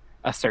be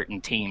a certain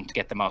team to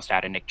get the most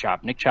out of Nick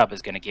Chubb. Nick Chubb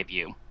is going to give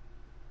you,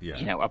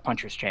 a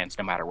puncher's chance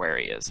no matter where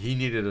he is. He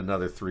needed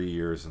another 3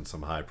 years and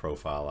some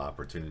high-profile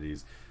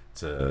opportunities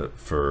to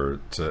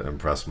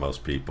impress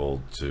most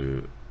people,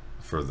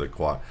 for the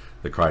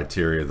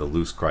criteria, the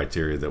loose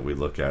criteria that we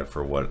look at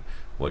for what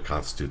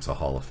constitutes a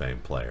Hall of Fame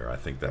player. I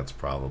think that's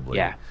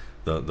probably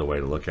the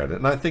way to look at it.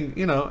 And I think,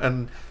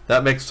 and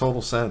that makes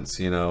total sense.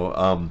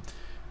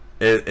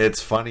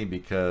 It's funny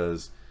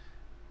because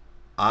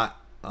I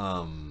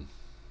was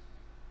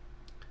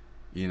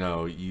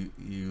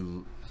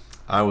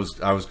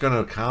going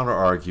to counter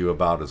argue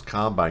about his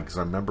combine, because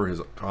I remember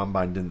his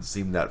combine didn't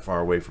seem that far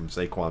away from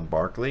Saquon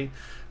Barkley.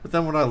 But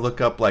then when I look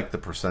up like the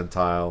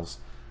percentiles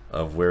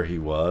of where he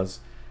was,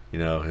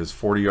 his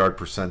 40-yard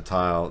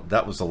percentile,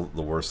 that was the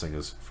worst thing,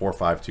 is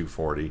 4.5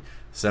 240,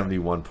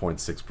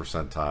 71.6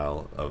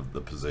 percentile of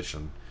the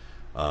position.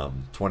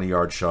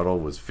 20-yard shuttle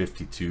was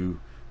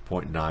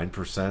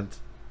 52.9%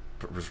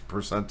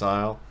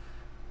 percentile.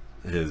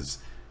 His,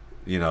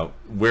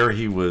 where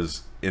he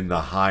was in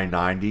the high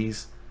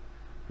 90s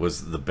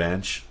was the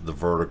bench, the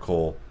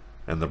vertical,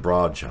 and the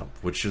broad jump,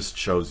 which just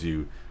shows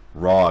you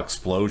raw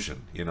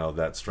explosion,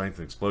 that strength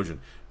and explosion.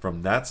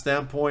 From that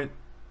standpoint,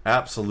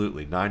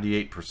 absolutely,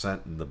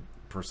 98% in the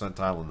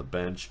percentile in the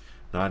bench,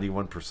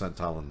 91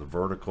 percentile in the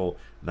vertical,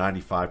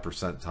 95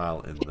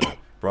 percentile in the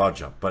broad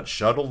jump. But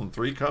shuttle and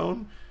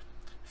 3-cone,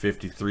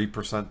 53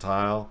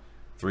 percentile,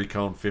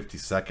 3-cone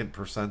 52nd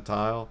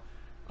percentile.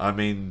 I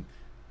mean,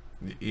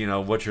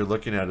 what you're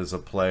looking at is a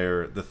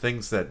player, the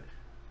things that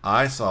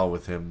I saw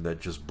with him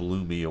that just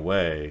blew me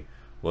away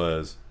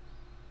was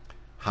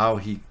how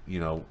he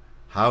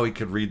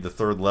could read the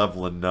third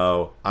level and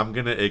know, I'm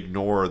going to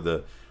ignore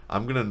the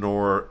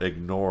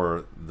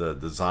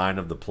design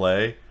of the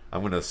play. I'm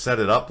going to set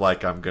it up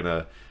like I'm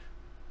going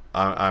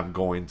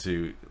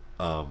to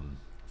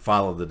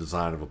follow the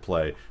design of a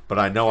play, but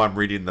I know I'm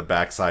reading the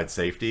backside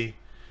safety,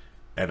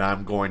 and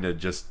I'm going to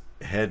just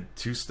head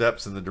 2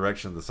 steps in the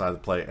direction of the side of the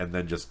play and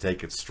then just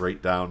take it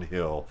straight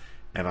downhill,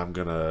 and I'm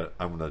gonna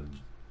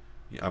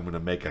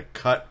make a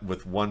cut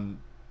with one,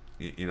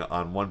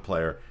 on one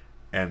player.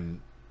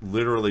 And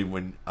literally,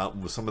 when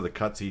with some of the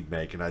cuts he'd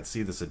make, and I'd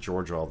see this at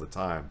Georgia all the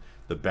time,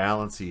 the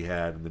balance he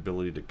had and the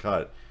ability to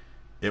cut,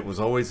 it was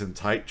always in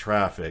tight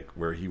traffic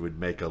where he would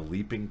make a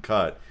leaping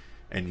cut,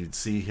 and you'd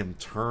see him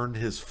turn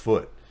his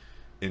foot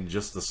in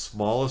just the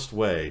smallest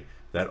way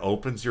that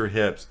opens your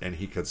hips, and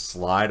he could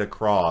slide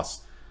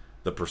across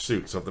the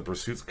pursuit. So if the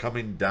pursuit's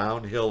coming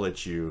downhill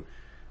at you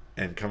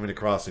and coming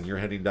across and you're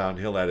heading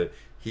downhill at it,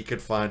 he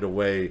could find a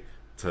way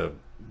to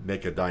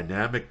make a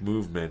dynamic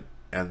movement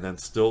and then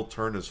still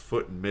turn his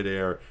foot in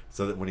midair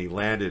so that when he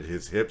landed,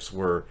 his hips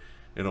were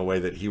in a way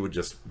that he would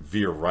just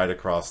veer right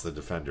across the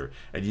defender.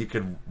 And you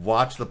could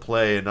watch the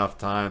play enough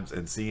times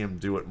and see him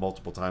do it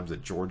multiple times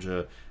at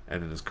Georgia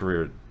and in his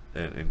career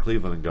in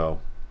Cleveland and go,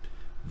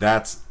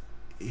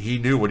 he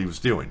knew what he was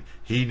doing.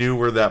 He knew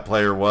where that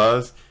player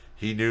was.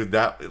 He knew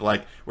that,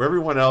 like, where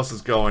everyone else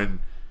is going,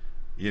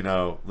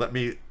 let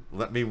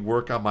me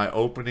work on my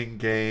opening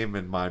game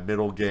and my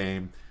middle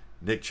game.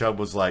 Nick Chubb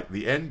was like,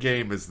 the end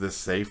game is this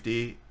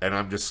safety, and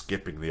I'm just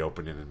skipping the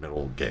opening and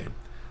middle game.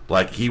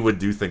 Like, he would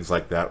do things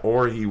like that,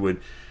 or he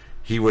would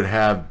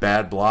have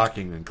bad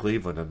blocking in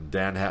Cleveland. And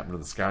Dan Hatton of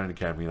the Scouting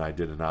Academy and I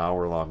did an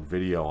hour-long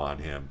video on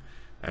him,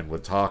 and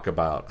would talk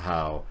about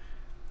how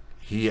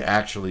he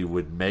actually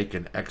would make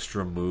an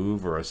extra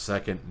move or a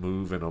second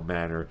move in a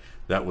manner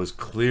that was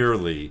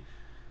clearly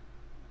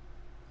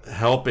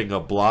helping a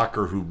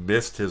blocker who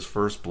missed his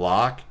first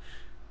block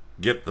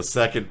get the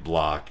second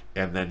block,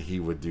 and then he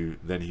would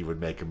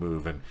make a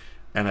move. And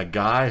a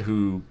guy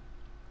who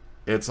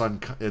it's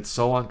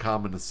so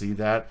uncommon to see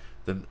that.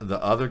 The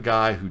other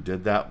guy who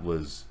did that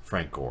was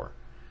Frank Gore.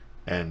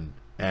 And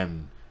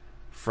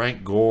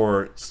Frank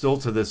Gore, still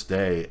to this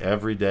day,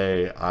 every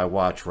day I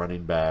watch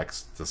running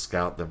backs to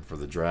scout them for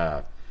the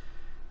draft.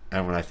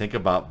 And when I think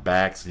about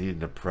backs needing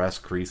to press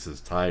creases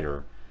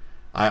tighter,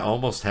 I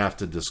almost have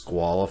to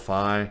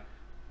disqualify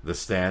the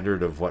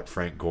standard of what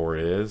Frank Gore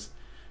is,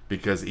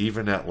 because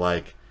even at,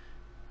 like,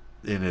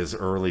 in his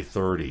early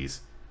 30s,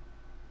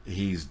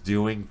 he's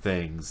doing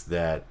things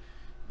that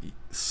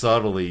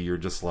subtly you're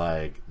just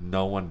like,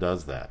 no one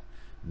does that.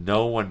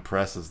 No one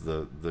presses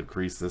the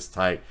crease this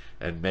tight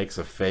and makes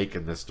a fake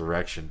in this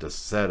direction to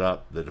set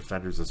up the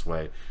defenders this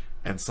way.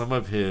 And some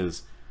of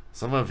his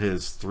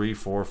 3,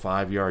 4,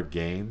 5 yard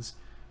gains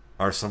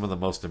are some of the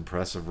most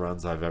impressive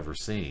runs I've ever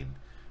seen.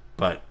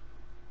 But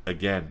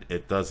again,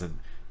 it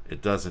doesn't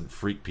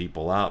freak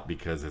people out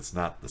because it's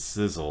not the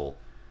sizzle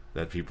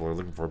that people are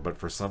looking for. But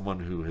for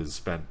someone who has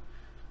spent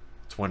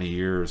 20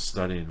 years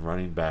studying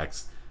running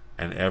backs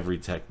and every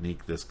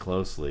technique this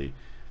closely,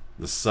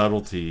 the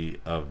subtlety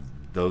of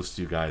those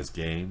two guys'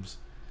 games,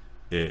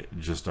 it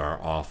just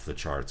are off the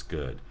charts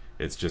good.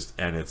 It's just,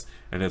 and it's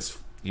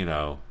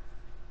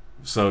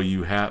so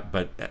you have,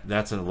 but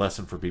that's a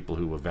lesson for people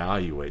who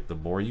evaluate. The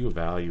more you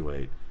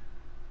evaluate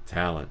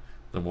talent,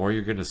 the more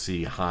you're going to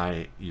see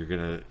you're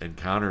going to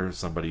encounter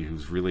somebody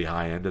who's really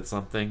high end at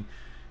something,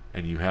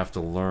 and you have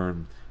to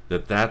learn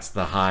that that's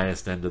the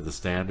highest end of the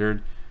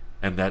standard,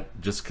 and that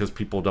just because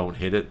people don't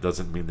hit it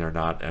doesn't mean they're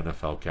not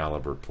NFL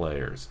caliber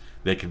players.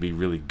 They can be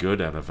really good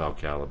NFL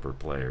caliber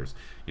players.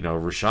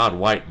 Rachaad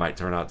White might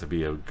turn out to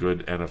be a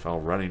good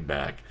NFL running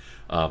back,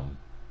 but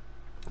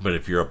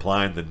if you're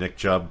applying the Nick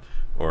Chubb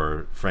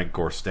or Frank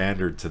Gore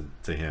standard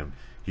to him,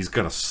 he's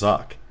gonna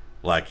suck.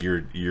 Like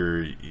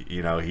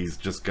he's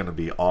just gonna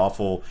be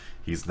awful.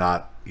 He's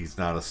not a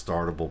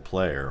startable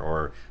player.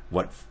 Or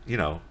what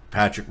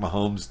Patrick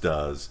Mahomes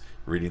does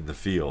reading the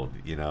field.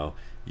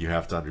 You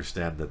have to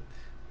understand that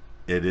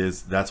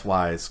that's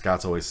why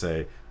Scots always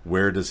say,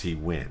 where does he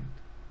win?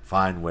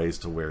 Find ways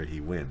to where he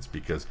wins,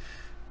 because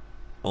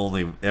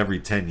only every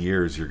 10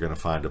 years you're going to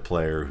find a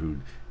player who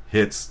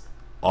hits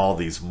all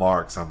these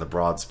marks on the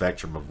broad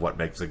spectrum of what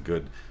makes a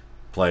good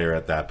player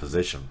at that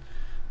position.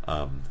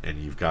 And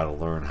you've got to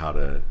learn how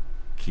to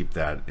keep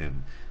that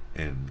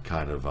in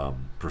kind of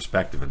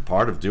perspective. And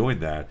part of doing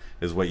that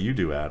is what you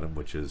do, Adam,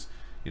 which is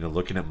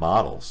looking at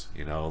models,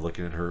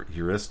 looking at her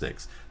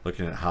heuristics,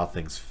 looking at how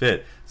things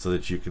fit, so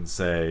that you can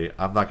say,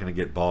 I'm not going to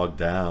get bogged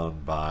down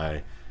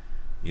by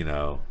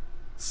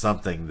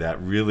something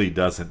that really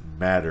doesn't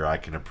matter. I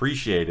can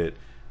appreciate it,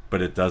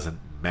 but it doesn't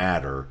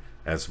matter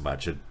as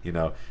much.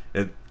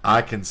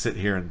 I can sit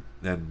here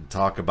and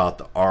talk about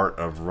the art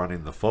of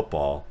running the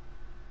football,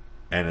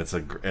 and it's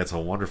a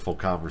wonderful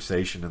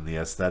conversation, and the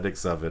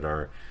aesthetics of it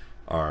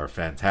are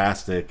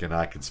fantastic, and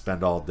I could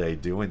spend all day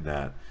doing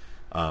that.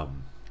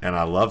 And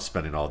I love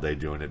spending all day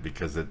doing it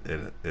because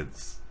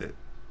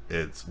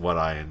it's what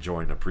I enjoy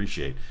and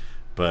appreciate.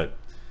 But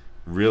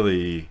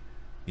really,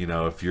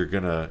 if you're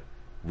gonna,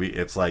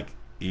 it's like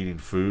eating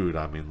food.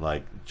 I mean,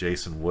 like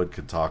Jason Wood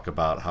could talk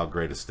about how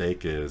great a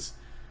steak is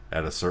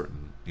at a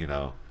certain,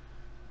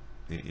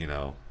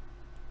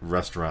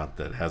 restaurant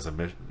that has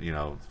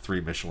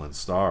 3 Michelin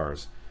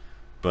stars.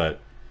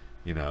 But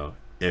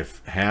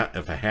if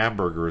a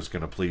hamburger is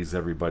going to please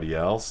everybody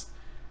else,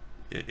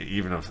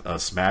 even a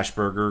smash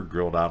burger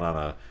grilled out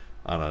on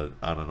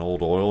an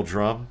old oil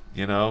drum,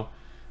 then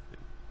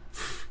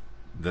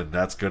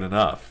that's good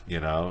enough,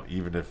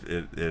 even if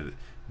it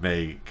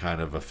may kind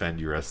of offend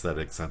your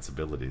aesthetic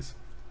sensibilities.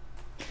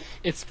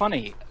 It's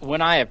funny,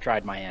 when I have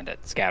tried my hand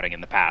at scouting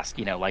in the past,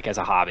 like as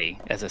a hobby,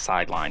 as a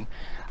sideline,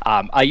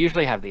 I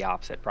usually have the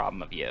opposite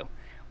problem of you,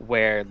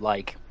 where,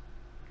 like,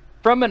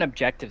 from an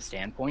objective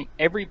standpoint,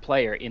 every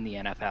player in the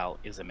NFL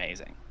is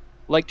amazing.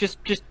 Like just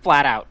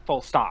flat out,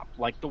 full stop.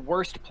 Like the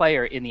worst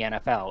player in the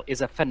NFL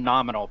is a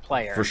phenomenal For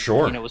player.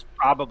 sure. Was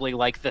probably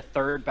like the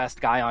third best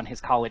guy on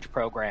his college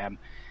program.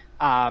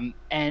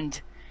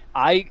 And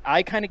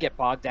I kind of get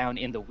bogged down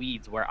in the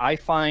weeds where I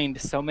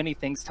find so many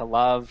things to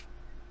love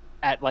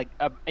at like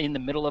in the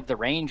middle of the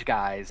range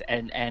guys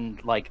and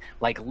like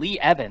Lee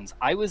Evans.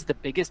 I was the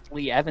biggest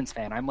Lee Evans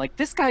fan. I'm like,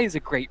 this guy is a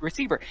great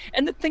receiver.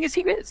 And the thing is,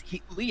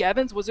 Lee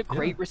Evans was a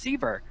great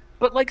receiver,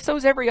 but like so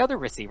is every other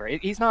receiver.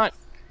 He's not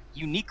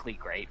uniquely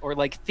great. Or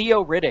like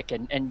Theo Riddick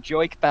and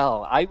Joik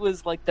Bell. I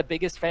was like the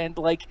biggest fan.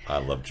 Like I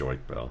love Joik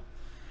Bell.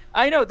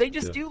 I know they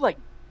just do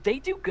they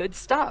do good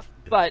stuff,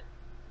 but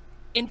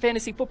in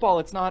fantasy football,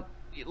 it's not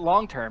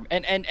long term.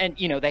 And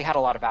they had a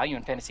lot of value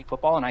in fantasy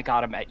football, and I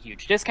got them at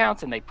huge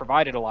discounts, and they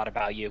provided a lot of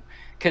value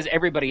because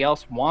everybody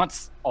else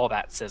wants all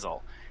that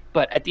sizzle.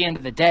 But at the end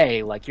of the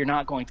day, like you're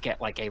not going to get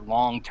like a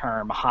long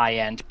term, high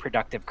end,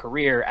 productive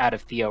career out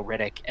of Theo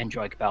Riddick and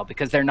Joik Bell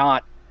because they're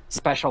not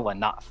special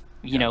enough.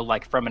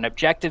 Like from an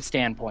objective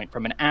standpoint,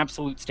 from an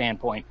absolute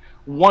standpoint,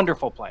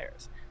 wonderful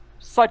players,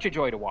 such a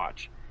joy to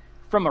watch.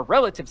 From a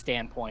relative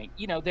standpoint,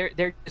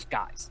 they're just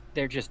guys.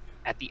 They're just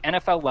at the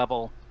NFL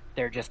level.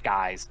 They're just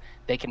guys.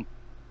 They can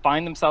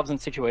find themselves in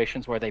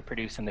situations where they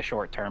produce in the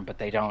short term, but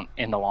they don't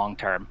in the long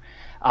term.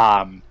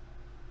 And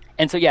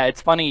so, yeah,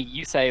 it's funny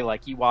you say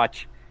like you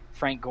watch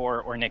Frank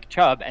Gore or Nick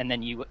Chubb, and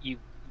then you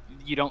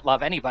don't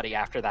love anybody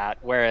after that.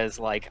 Whereas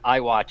like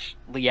I watch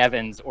Lee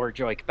Evans or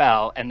Joik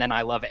Bell, and then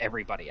I love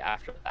everybody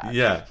after that.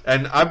 Yeah,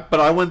 but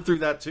I went through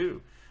that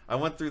too.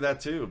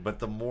 But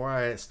the more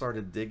I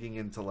started digging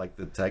into like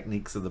the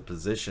techniques of the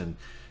position,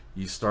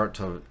 you start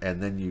to,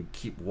 and then you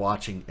keep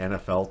watching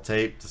NFL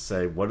tape to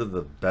say, what do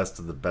the best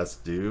of the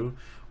best do?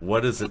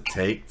 What does it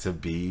take to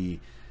be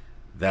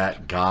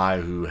that guy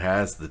who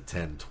has the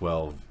 10,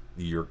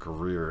 12-year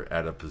career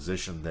at a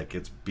position that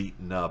gets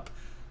beaten up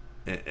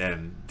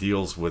and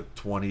deals with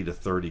 20 to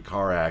 30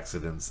 car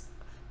accidents,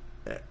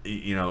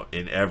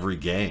 in every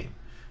game,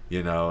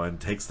 and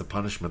takes the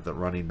punishment that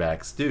running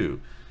backs do.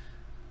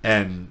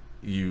 And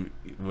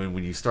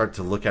when you start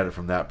to look at it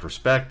from that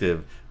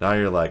perspective, now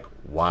you're like,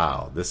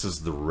 wow, this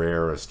is the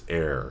rarest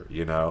air,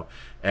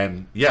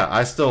 And yeah,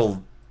 I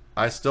still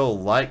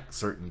like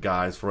certain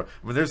guys.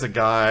 There's a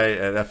guy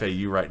at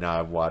FAU right now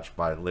I've watched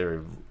by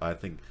Larry, I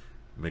think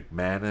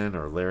McMahon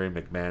or Larry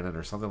McMahon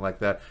or something like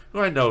that,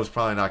 who I know is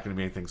probably not going to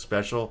be anything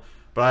special,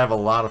 but I have a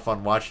lot of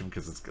fun watching him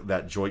because it's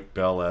that Joik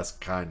Bell-esque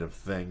kind of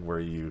thing where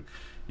you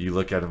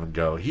look at him and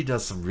go, he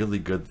does some really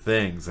good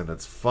things and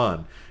it's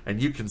fun.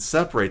 And you can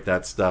separate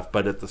that stuff,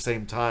 but at the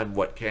same time,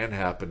 what can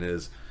happen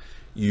is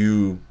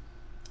you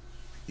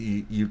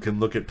can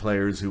look at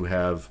players who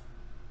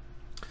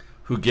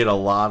get a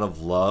lot of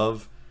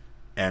love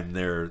and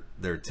their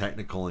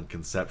technical and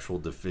conceptual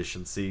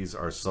deficiencies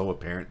are so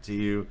apparent to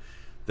you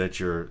that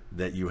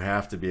you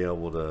have to be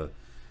able to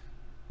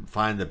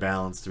find the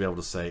balance to be able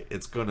to say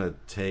it's going to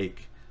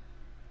take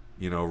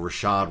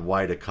Rachaad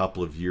White a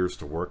couple of years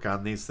to work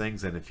on these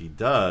things, and if he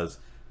does,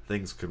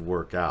 things could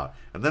work out.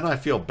 And then I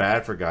feel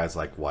bad for guys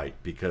like White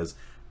because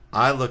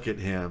I look at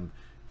him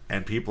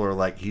and people are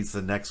like, he's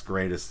the next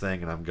greatest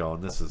thing, and I'm going,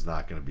 this is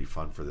not going to be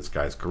fun for this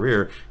guy's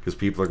career because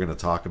people are going to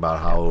talk about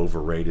how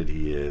overrated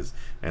he is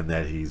and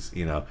that he's,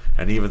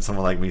 and even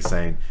someone like me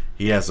saying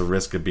he has the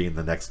risk of being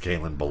the next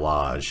Kalen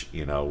Ballage,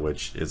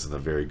 which isn't a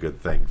very good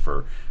thing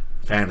for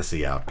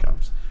fantasy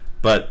outcomes.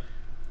 But,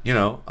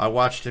 I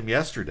watched him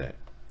yesterday.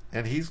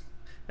 And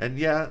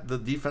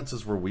the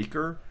defenses were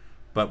weaker,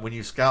 but when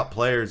you scout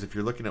players, if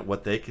you're looking at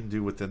what they can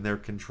do within their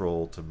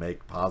control to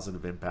make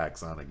positive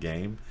impacts on a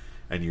game,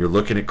 and you're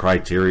looking at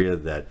criteria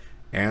that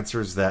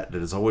answers that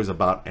is always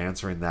about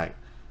answering that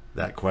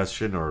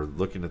question or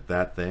looking at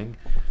that thing,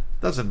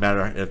 doesn't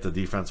matter if the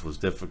defense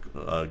was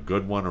a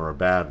good one or a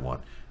bad one.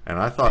 And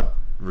I thought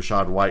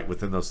Rachaad White,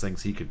 within those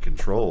things he could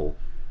control,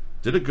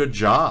 did a good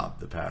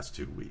job the past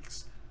 2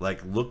 weeks.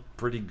 Like, looked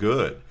pretty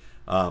good.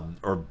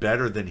 Or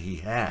better than he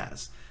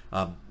has.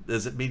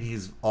 Does it mean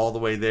he's all the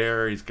way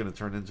there? He's going to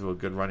turn into a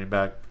good running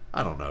back?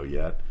 I don't know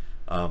yet.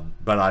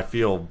 But I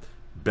feel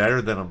better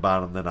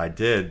about him than I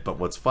did. But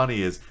what's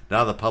funny is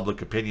now the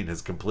public opinion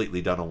has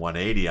completely done a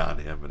 180 on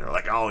him. And they're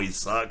like, oh, he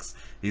sucks.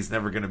 He's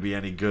never going to be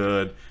any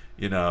good.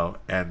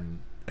 And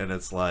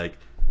it's like,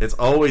 it's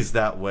always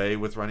that way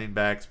with running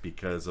backs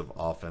because of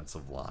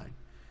offensive line.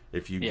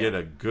 If you get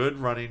a good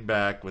running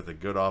back with a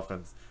good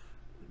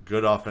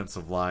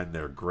offensive line,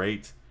 they're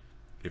great.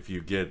 If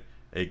you get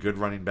a good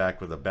running back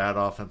with a bad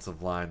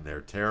offensive line, they're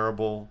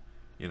terrible,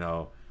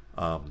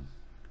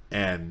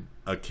 and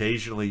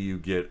occasionally you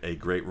get a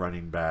great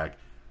running back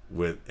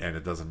and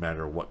it doesn't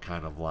matter what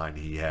kind of line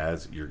he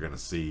has, you're going to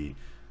see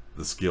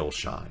the skill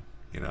shine,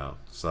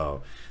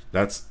 So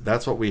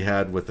that's what we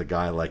had with a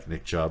guy like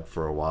Nick Chubb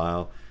for a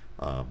while,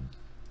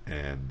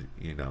 and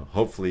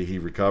hopefully he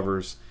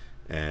recovers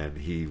and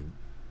he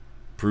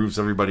proves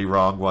everybody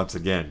wrong once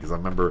again. Because I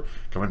remember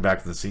coming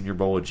back to the Senior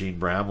Bowl with Gene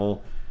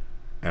Bramwell.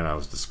 and I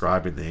was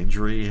describing the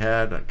injury he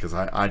had, because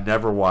I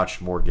never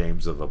watched more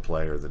games of a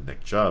player than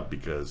Nick Chubb,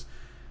 because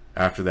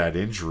after that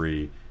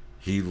injury,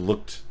 he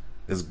looked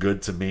as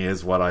good to me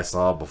as what I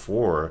saw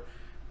before,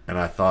 and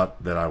I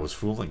thought that I was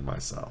fooling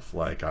myself.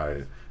 Like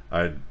I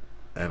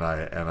and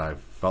I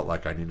felt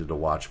like I needed to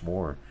watch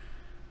more.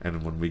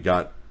 And when we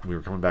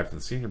were coming back to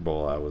the Senior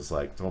Bowl, I was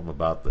like, told him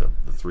about the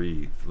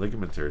three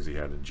ligament tears he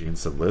had, and Gene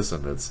said,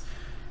 "Listen,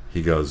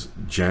 he goes,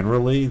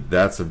 generally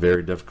that's a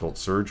very difficult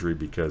surgery,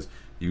 because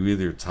you're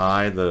either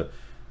tying the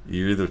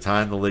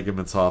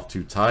ligaments off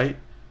too tight,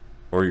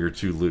 or you're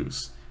too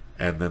loose,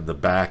 and then the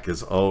back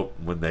is,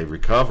 when they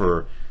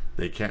recover,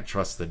 they can't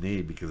trust the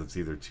knee because it's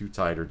either too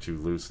tight or too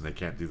loose, and they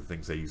can't do the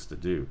things they used to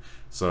do.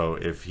 So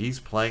if he's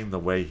playing the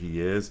way he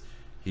is,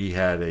 he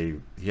had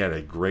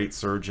a great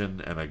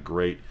surgeon and a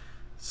great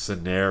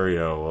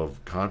scenario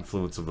of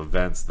confluence of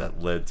events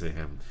that led to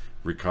him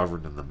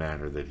recovering in the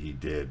manner that he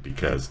did,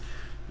 because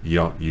you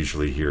don't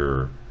usually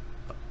hear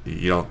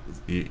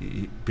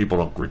people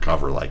don't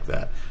recover like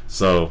that.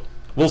 So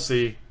we'll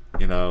see.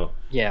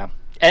 Yeah,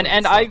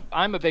 and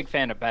I'm a big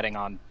fan of betting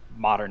on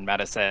modern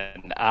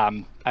medicine.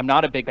 I'm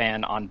not a big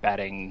fan on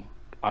betting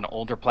on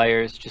older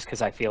players, just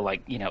because I feel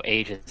like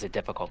age is a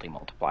difficulty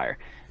multiplier.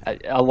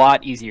 A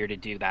lot easier to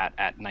do that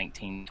at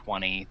 19,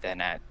 20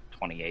 than at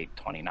 28,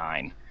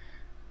 29.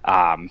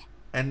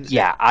 And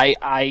yeah,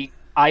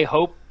 I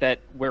hope that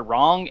we're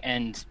wrong,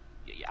 and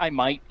I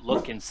might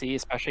look and see,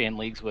 especially in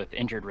leagues with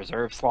injured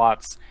reserve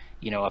slots,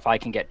 if I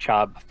can get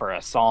Chubb for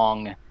a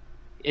song.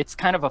 It's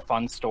kind of a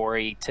fun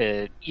story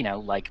to,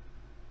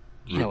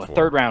 a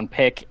third round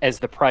pick as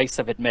the price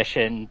of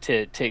admission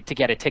to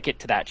get a ticket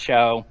to that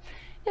show.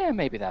 Yeah,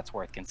 maybe that's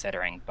worth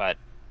considering, but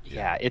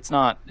yeah, it's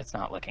not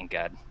looking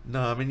good.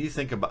 No, I mean, you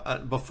think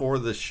about before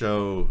the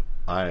show,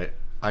 I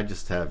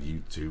just have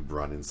YouTube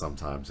running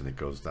sometimes, and it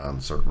goes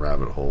down certain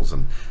rabbit holes,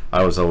 and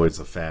I was always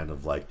a fan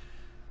of like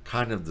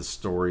kind of the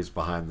stories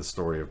behind the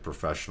story of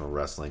professional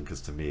wrestling,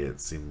 because to me it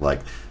seemed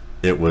like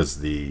it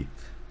was the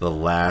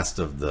last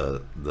of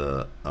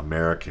the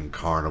American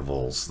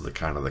carnivals, the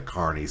kind of the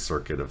carny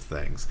circuit of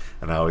things,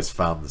 and I always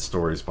found the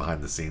stories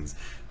behind the scenes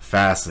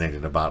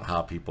fascinating about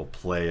how people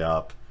play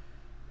up,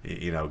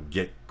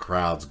 get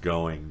crowds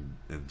going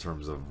in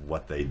terms of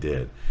what they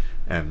did.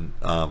 And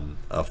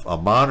a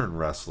modern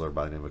wrestler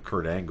by the name of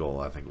Kurt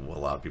Angle, I think a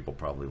lot of people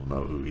probably will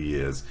know who he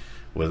is,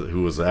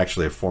 who was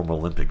actually a former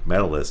Olympic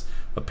medalist,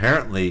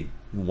 apparently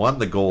won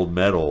the gold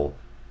medal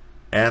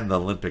and the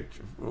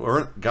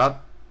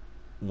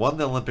won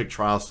the Olympic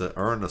trials to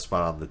earn a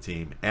spot on the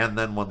team, and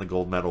then won the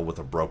gold medal with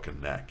a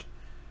broken neck.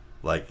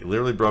 Like,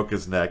 literally broke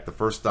his neck. The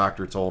first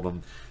doctor told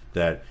him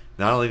that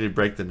not only did he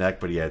break the neck,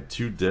 but he had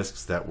two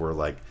discs that were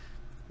like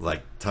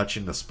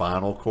touching the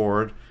spinal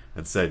cord,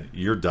 and said,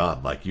 "You're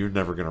done. Like, you're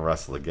never going to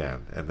wrestle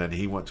again." And then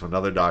he went to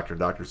another doctor.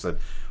 Doctor said,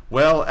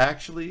 "Well,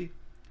 actually,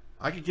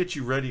 I could get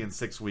you ready in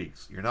 6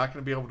 weeks. You're not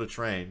going to be able to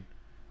train,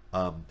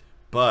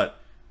 but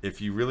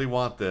if you really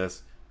want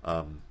this,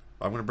 I'm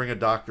going to bring a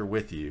doctor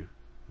with you.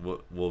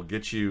 We'll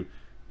get you,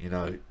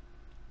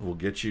 we'll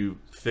get you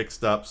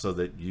fixed up so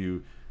that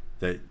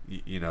that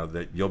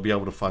you'll be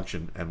able to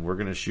function, and we're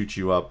going to shoot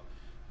you up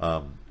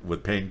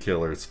with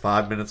painkillers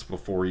 5 minutes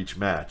before each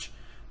match."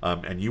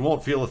 And you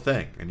won't feel a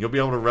thing, and you'll be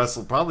able to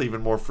wrestle probably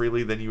even more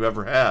freely than you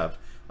ever have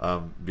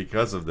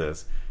because of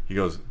this. He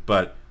goes,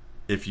 "But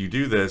if you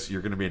do this,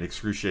 you're going to be in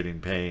excruciating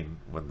pain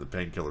when the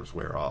painkillers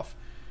wear off."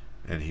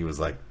 And he was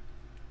like,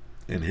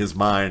 in his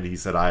mind, he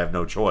said, "I have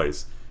no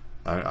choice.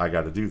 I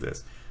got to do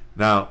this."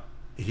 Now,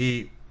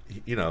 it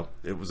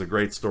was a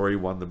great story.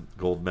 Won the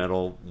gold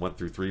medal, went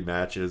through 3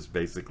 matches,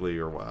 basically,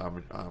 or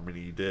how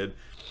many he did.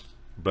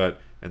 And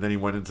then he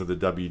went into the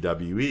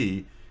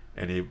WWE,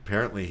 and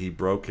apparently he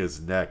broke his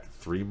neck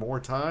 3 more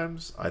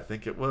times, I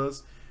think it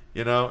was,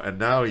 and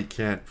now he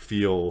can't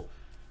feel,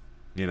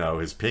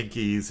 his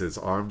pinkies, his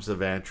arms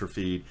have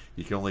atrophied.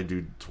 He can only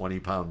do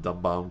 20-pound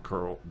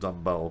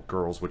dumbbell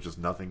curls, which is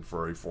nothing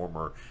for a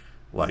former,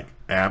 like,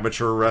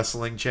 amateur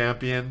wrestling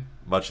champion,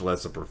 much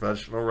less a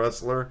professional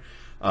wrestler.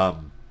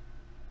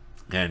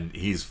 And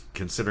he's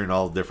considering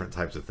all different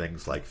types of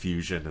things like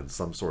fusion and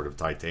some sort of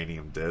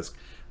titanium disc.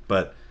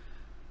 But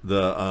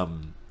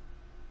you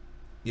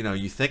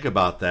think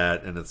about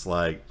that, and it's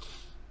like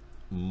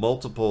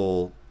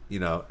multiple,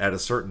 at a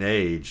certain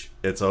age,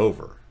 it's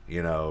over.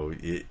 You're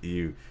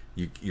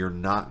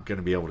not going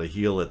to be able to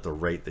heal at the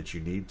rate that you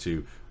need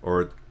to,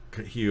 or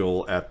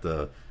heal at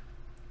the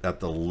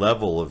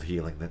level of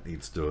healing that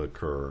needs to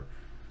occur,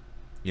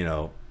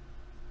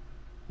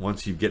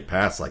 once you get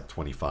past like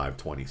 25,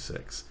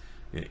 26.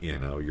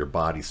 Your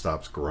body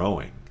stops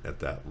growing at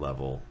that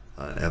level.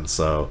 And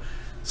so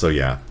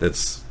yeah,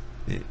 it's,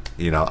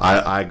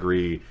 I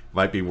agree. It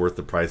might be worth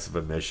the price of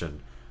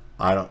admission.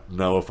 I don't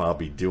know if I'll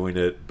be doing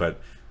it,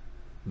 but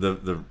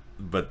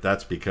but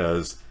that's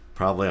because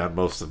probably on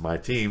most of my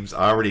teams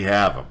I already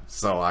have them,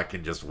 so I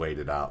can just wait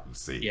it out and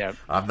see. Yeah.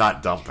 I'm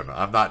not dumping them.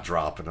 I'm not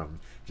dropping them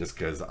just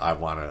because I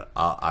want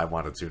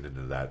to tune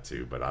into that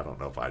too. But I don't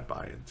know if I'd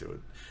buy into it.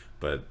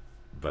 But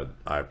but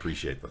I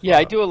appreciate the Yeah,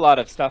 I thought. do a lot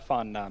of stuff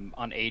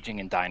on aging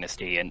and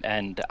dynasty,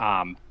 and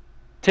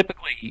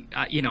typically,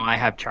 I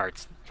have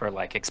charts for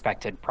like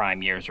expected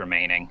prime years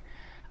remaining,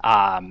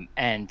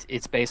 and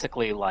it's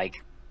basically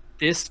like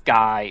this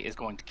guy is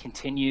going to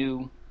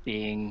continue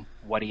being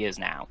what he is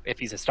now. If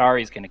he's a star,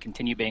 he's going to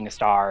continue being a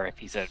star. If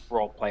he's a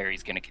role player,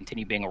 he's going to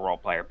continue being a role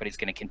player. But he's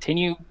going to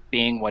continue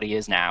being what he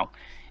is now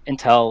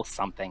until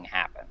something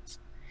happens.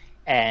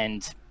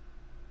 And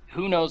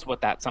who knows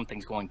what that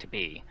something's going to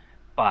be,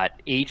 but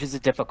age is a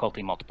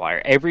difficulty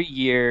multiplier. Every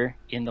year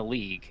in the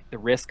league, the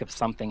risk of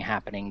something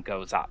happening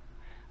goes up.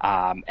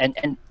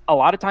 And a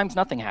lot of times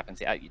nothing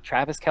happens.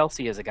 Travis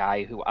Kelce is a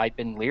guy who I've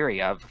been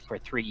leery of for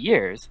 3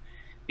 years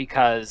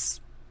because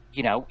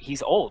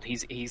he's old.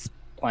 He's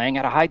playing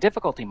at a high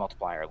difficulty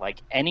multiplier. Like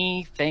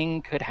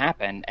anything could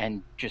happen,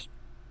 and just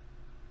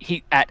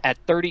he at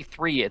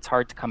 33, it's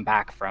hard to come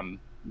back from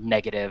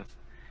negative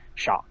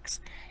shocks,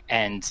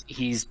 and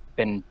he's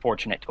been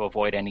fortunate to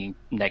avoid any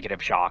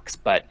negative shocks.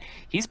 But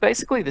he's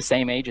basically the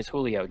same age as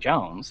Julio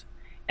Jones,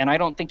 and I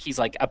don't think he's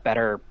like a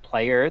better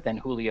player than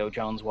Julio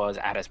Jones was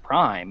at his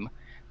prime.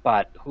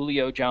 But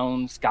Julio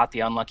Jones got the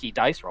unlucky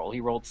dice roll.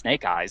 He rolled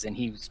snake eyes, and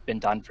he's been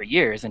done for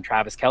years. And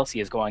Travis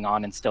Kelce is going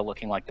on and still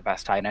looking like the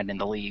best tight end in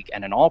the league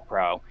and an all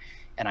pro.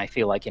 And I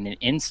feel like in an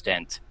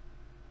instant,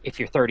 if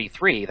you're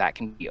 33, that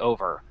can be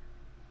over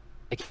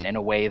in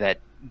a way that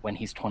when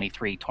he's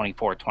 23,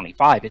 24,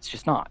 25, it's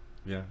just not.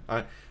 Yeah,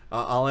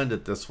 I'll end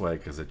it this way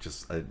because it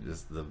just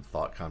the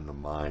thought come to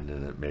mind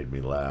and it made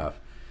me laugh.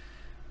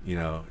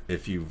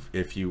 If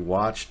you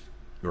watched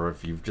or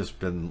if you've just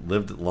been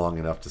lived long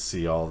enough to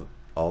see all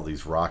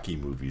these Rocky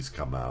movies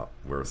come out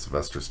where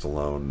Sylvester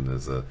Stallone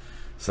is a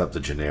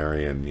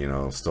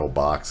septuagenarian, still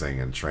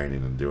boxing and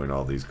training and doing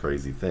all these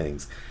crazy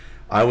things.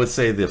 I would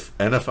say the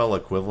NFL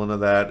equivalent of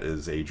that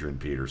is Adrian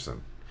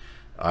Peterson.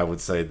 I would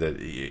say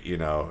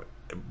that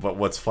but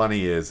what's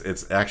funny is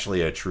it's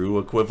actually a true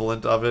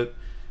equivalent of it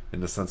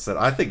in the sense that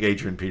I think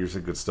Adrian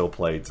Peterson could still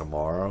play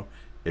tomorrow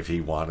if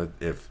he wanted,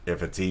 if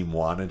a team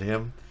wanted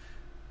him,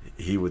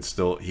 he could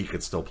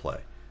still play.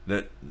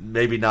 That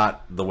maybe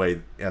not the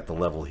way at the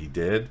level he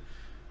did,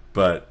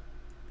 but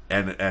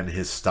and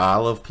his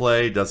style of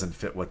play doesn't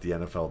fit what the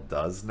NFL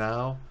does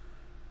now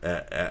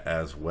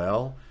as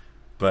well.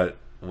 But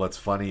what's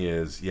funny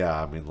is,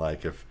 yeah, I mean,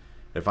 like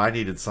if I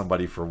needed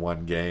somebody for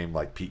one game,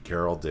 like Pete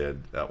Carroll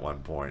did at one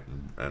point,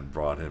 and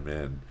brought him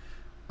in,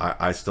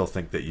 I still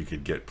think that you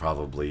could get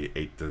probably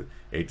 8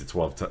 to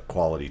 12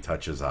 quality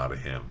touches out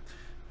of him,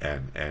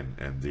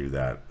 and do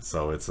that.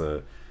 So it's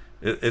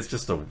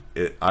just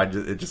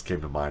it just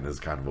came to mind as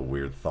kind of a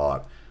weird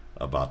thought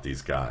about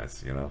these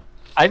guys.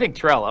 I think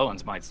Terrell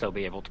Owens might still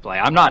be able to play.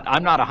 I'm not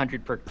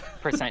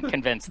 100%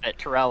 convinced that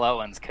Terrell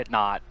Owens could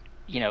not,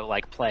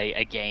 like play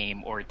a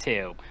game or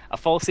two. A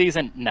full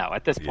season? No,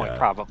 at this point, Yeah.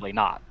 probably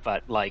not.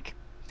 But like,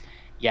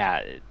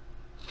 yeah,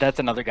 that's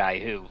another guy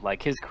who,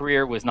 like, his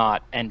career was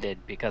not ended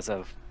because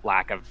of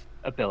lack of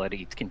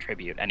ability to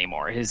contribute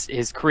anymore.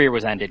 His career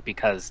was ended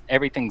because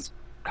everything's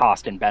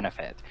cost and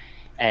benefit,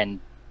 and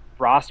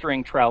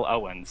rostering Terrell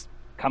Owens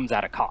comes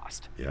at a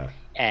cost. Yeah.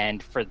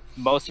 And for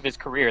most of his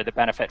career, the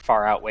benefit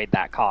far outweighed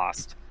that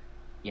cost.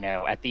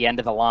 At the end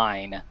of the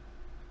line,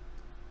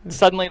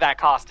 suddenly that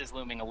cost is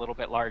looming a little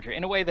bit larger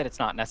in a way that it's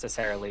not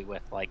necessarily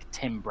with like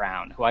Tim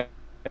Brown, who I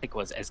think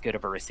was as good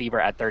of a receiver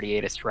at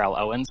 38 as Terrell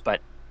Owens.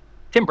 But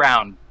Tim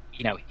Brown,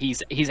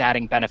 he's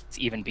adding benefits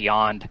even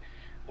beyond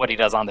what he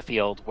does on the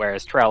field,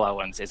 whereas Terrell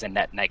Owens is a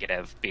net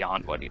negative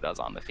beyond what he does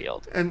on the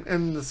field.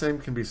 And the same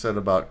can be said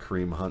about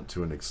Kareem Hunt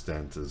to an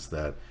extent, is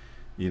that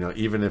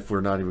even if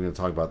we're not even going to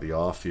talk about the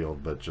off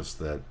field, but just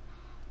that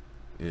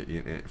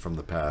from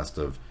the past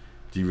of,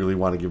 do you really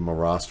want to give him a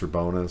roster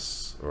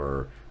bonus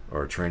or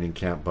training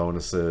camp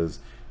bonuses?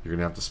 You're going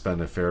to have to spend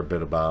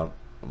a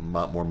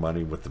lot more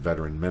money with the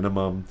veteran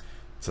minimum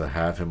to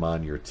have him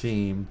on your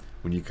team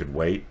when you could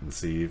wait and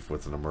see if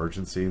it's an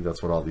emergency.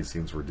 That's what all these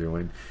teams were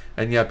doing.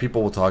 And yeah,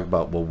 people will talk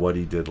about, well, what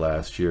he did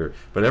last year.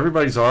 But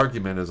everybody's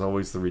argument is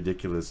always the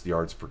ridiculous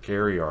yards per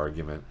carry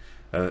argument.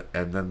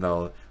 And then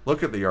they'll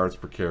look at the yards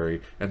per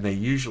carry, and they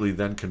usually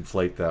then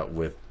conflate that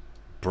with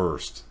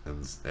burst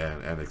and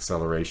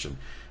acceleration.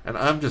 And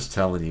I'm just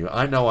telling you,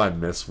 I know I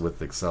miss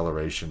with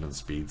acceleration and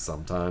speed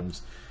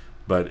sometimes,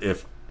 but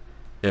if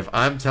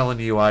I'm telling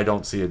you I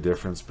don't see a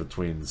difference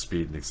between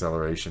speed and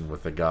acceleration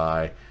with a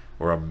guy,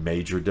 or a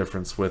major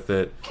difference with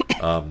it,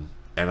 and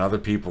other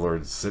people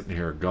are sitting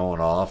here going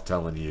off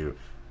telling you,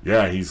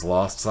 yeah, he's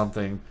lost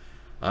something,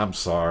 I'm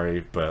sorry,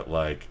 but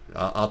like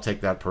I'll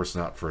take that person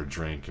out for a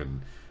drink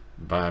and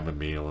buy him a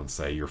meal and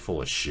say you're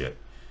full of shit,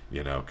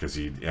 because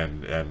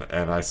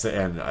I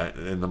say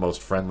in the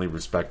most friendly,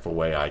 respectful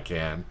way I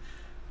can,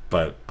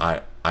 but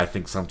I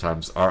think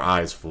sometimes our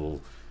eyes fool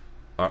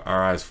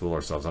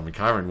ourselves. I mean,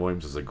 Kyron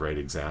Williams is a great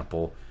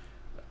example.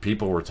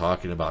 People were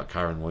talking about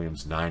Kyron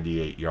Williams'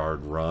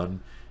 98-yard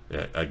run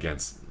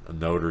against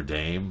Notre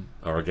Dame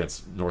or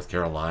against North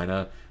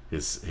Carolina,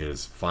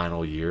 his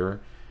final year.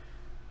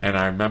 And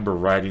I remember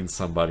writing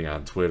somebody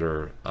on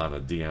Twitter on a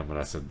DM, and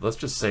I said, let's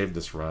just save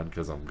this run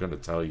because I'm going to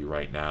tell you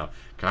right now,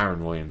 Kyron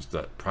Williams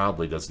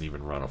probably doesn't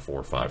even run a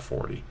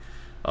 4.540.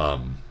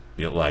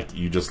 Like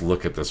you just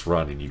look at this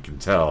run and you can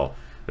tell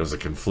it was a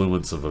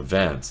confluence of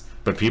events,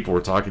 but people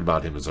were talking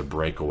about him as a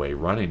breakaway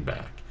running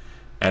back.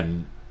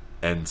 And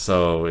and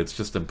so it's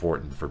just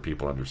important for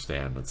people to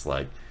understand. It's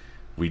like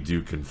we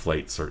do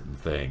conflate certain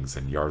things,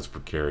 and yards per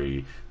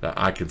carry.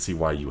 I can see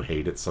why you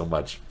hate it so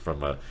much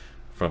from a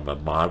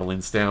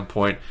modeling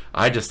standpoint.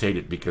 I just hate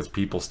it because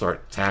people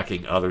start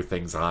tacking other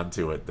things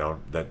onto it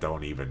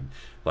don't even,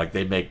 like,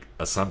 they make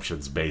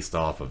assumptions based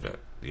off of it,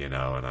 and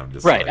I'm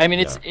just Right. like, I mean,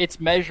 yeah, it's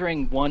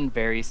measuring one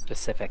very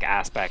specific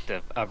aspect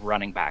of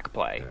running back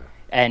play, yeah,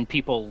 and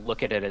people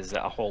look at it as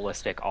a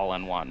holistic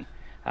all-in-one.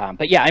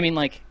 But yeah, I mean,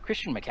 like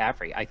Christian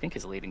McCaffrey, I think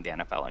is leading the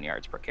NFL in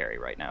yards per carry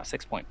right now,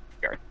 6 yards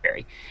per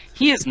carry.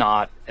 He is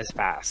not as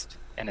fast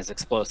and as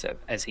explosive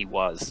as he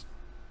was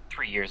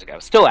 3 years ago.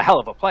 Still a hell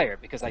of a player,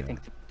 because I yeah. think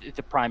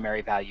the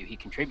primary value he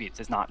contributes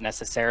is not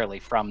necessarily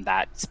from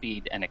that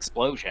speed and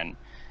explosion,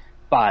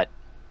 but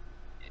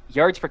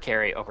yards per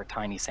carry over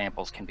tiny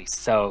samples can be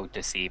so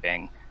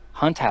deceiving.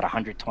 Hunt had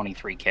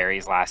 123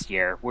 carries last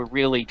year. We're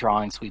really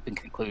drawing sweeping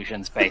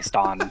conclusions based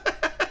on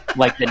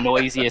like the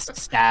noisiest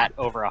stat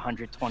over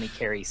 120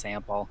 carry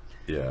sample.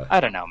 Yeah. I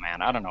don't know,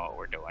 man. I don't know what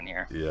we're doing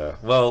here. Yeah.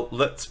 Well,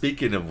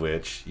 speaking of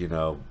which,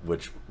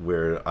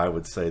 where I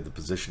would say the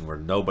position where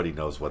nobody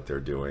knows what they're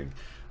doing,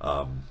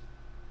 um,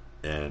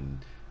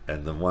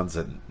 and the ones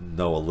that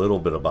know a little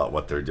bit about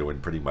what they're doing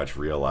pretty much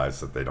realize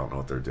that they don't know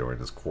what they're doing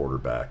is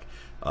quarterback.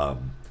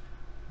 Um,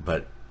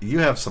 but you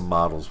have some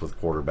models with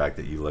quarterback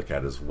that you look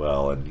at as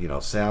well,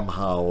 and Sam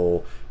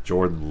Howell,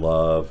 Jordan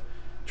Love.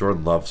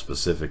 Jordan Love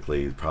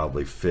specifically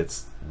probably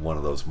fits one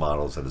of those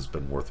models that has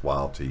been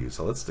worthwhile to you.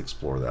 So let's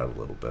explore that a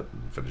little bit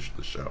and finish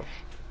the show.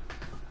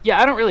 Yeah,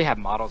 I don't really have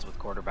models with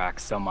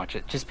quarterbacks so much,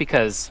 just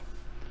because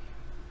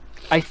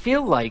I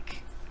feel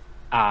like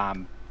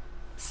um,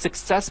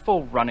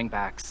 successful running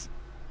backs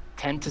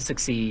tend to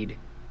succeed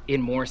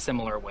in more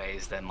similar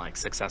ways than like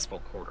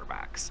successful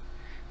quarterbacks.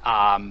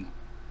 Um,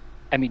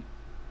 I mean,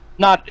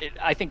 not.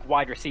 I think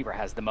wide receiver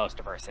has the most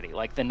diversity.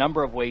 Like the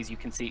number of ways you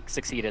can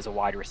succeed as a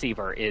wide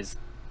receiver is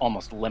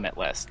almost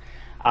limitless.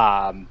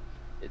 Um,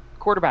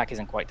 Quarterback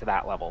isn't quite to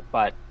that level,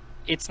 but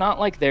it's not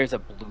like there's a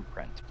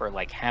blueprint for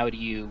like how do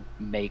you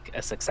make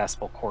a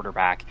successful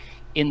quarterback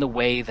in the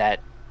way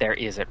that there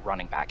is at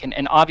running back.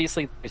 And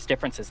obviously there's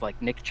differences.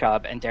 Like Nick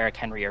Chubb and Derrick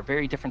Henry are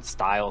very different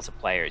styles of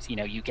players.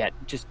 You get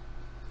just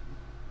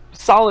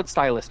solid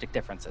stylistic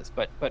differences,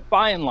 but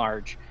by and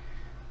large,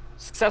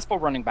 successful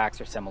running backs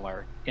are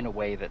similar in a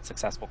way that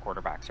successful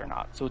quarterbacks are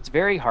not. So it's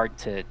very hard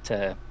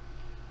to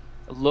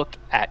look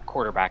at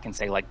quarterback and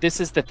say like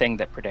this is the thing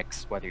that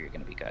predicts whether you're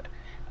going to be good.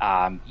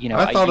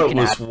 I thought You it can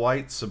was add.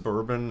 white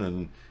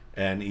suburban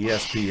and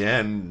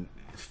ESPN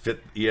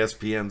fit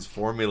ESPN's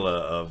formula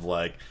of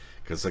like,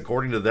 because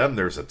according to them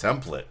there's a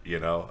template.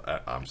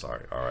 I'm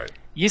sorry. All right,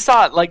 You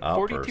saw like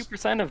outburst.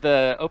 42% of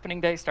the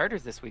opening day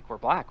starters this week were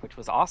black, which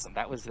was awesome.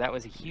 That was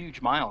a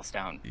huge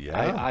milestone. Yeah.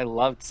 I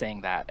loved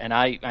seeing that. And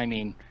I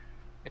mean,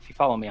 if you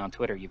follow me on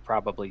Twitter, you've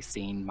probably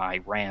seen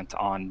my rant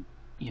on,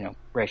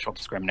 racial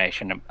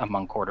discrimination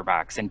among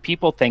quarterbacks. And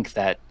people think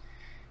that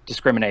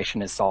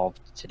discrimination is solved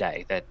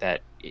today,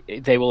 that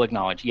they will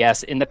acknowledge,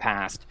 yes, in the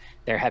past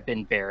there have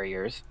been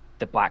barriers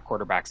that black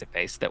quarterbacks have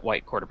faced that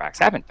white quarterbacks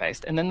haven't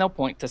faced, and then they'll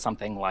point to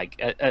something like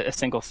a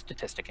single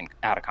statistic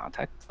out of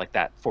context, like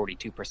that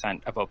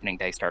 42% of opening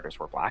day starters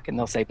were black, and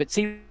they'll say, but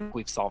see,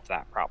 we've solved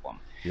that problem.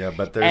 Yeah,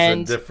 but there's a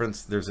And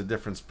difference. There's a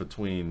difference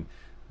between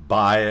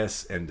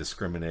bias and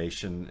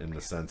discrimination in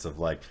the sense of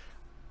like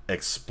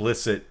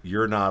explicit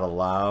 "you're not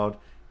allowed"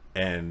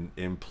 and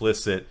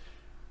implicit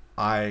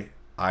 "I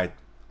I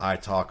I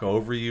talk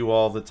over you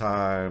all the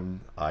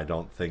time. I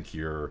don't think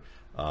you're."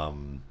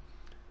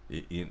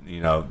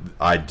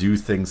 I do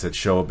things that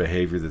show a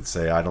behavior that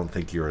say I don't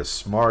think you're as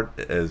smart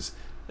as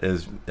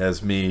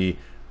me.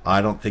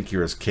 I don't think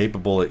you're as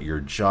capable at your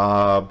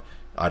job.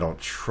 I don't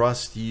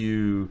trust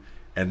you.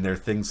 And they're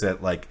things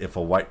that, like, if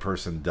a white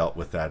person dealt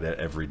with that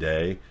every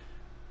day,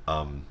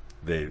 um,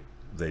 they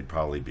they'd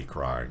probably be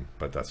crying.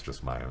 But that's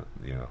just my.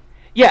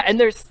 yeah, and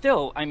there's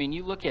still, I mean,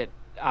 you look at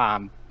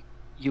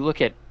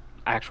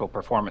actual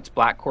performance.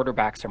 Black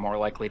quarterbacks are more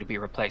likely to be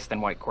replaced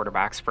than white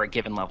quarterbacks for a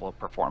given level of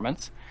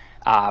performance.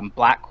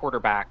 Black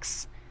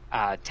quarterbacks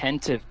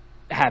tend to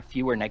have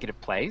fewer negative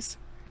plays,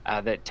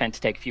 that tend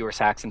to take fewer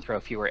sacks and throw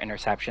fewer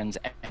interceptions.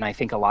 And I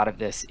think a lot of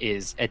this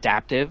is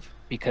adaptive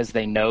because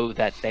they know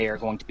that they are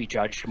going to be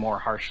judged more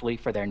harshly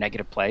for their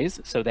negative plays.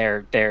 So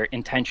they're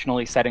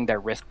intentionally setting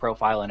their risk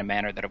profile in a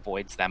manner that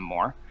avoids them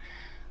more.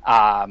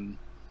 Um,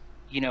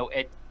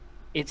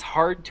 it's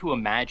hard to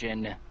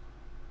imagine.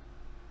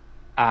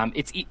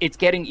 It's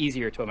getting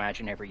easier to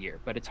imagine every year,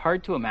 but it's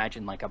hard to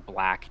imagine like a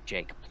black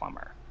Jake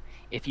Plummer.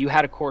 If you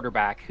had a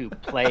quarterback who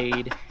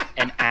played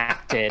and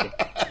acted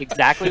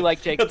exactly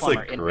like Jake That's a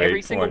Plummer in every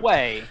great single point.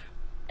 way,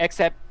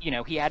 except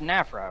he had an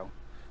afro,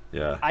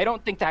 Yeah. I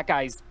don't think that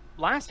guy's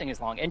lasting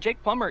as long. And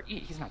Jake Plummer,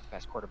 he's not the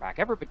best quarterback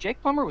ever, but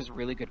Jake Plummer was a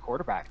really good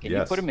quarterback, and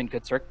you put him in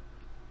good circles.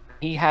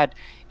 He had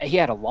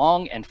a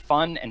long and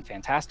fun and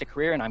fantastic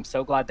career, and I'm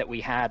so glad that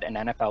we had an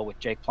NFL with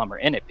Jake Plummer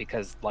in it,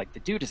 because like the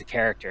dude is a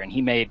character, and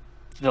he made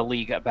the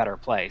league a better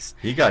place.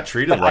 He got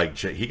treated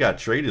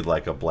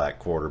like a black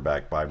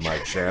quarterback by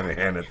Mike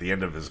Shanahan at the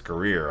end of his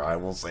career. I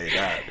will say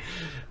that.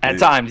 At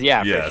times,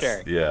 yeah, yes, for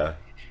sure. Yeah.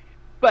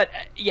 But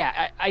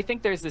yeah, I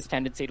think there's this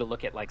tendency to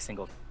look at like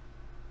single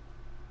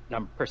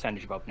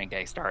percentage of opening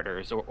day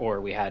starters, or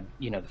we had,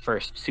 the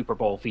first Super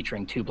Bowl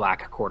featuring two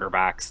black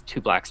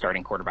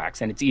starting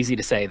quarterbacks. And it's easy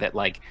to say that,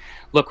 like,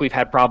 look, we've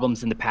had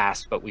problems in the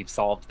past, but we've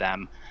solved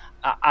them.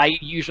 I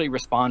usually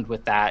respond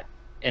with that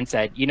and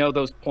said,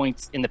 those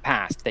points in the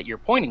past that you're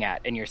pointing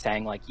at, and you're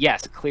saying like,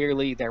 yes,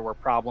 clearly there were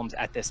problems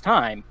at this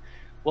time.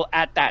 Well,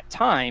 at that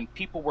time,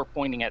 people were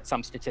pointing at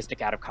some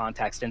statistic out of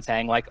context and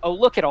saying like, oh,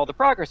 look at all the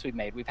progress we've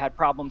made. We've had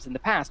problems in the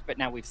past, but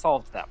now we've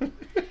solved them.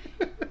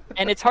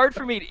 And it's hard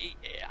for me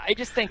I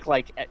just think,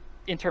 like,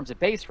 in terms of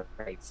base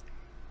rates,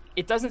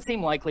 it doesn't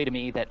seem likely to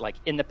me that, like,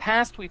 in the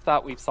past we've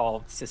thought we've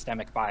solved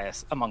systemic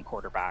bias among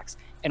quarterbacks,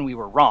 and we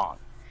were wrong.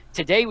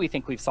 Today we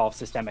think we've solved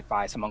systemic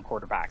bias among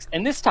quarterbacks,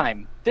 and this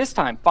time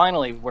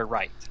finally we're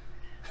right.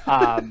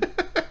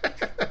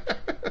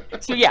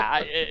 So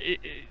yeah,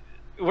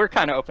 we're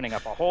kind of opening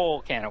up a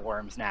whole can of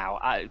worms now.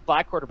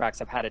 Black quarterbacks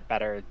have had it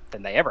better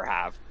than they ever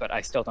have, but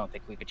I still don't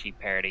think we've achieved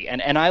parity.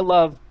 And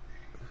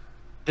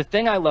the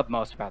thing I love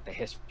most about the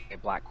history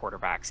of black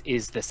quarterbacks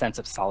is the sense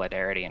of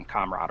solidarity and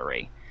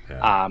camaraderie.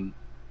 Yeah.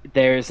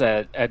 There's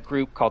a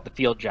group called the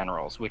Field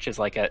Generals, which is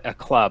like a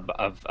club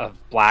of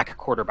black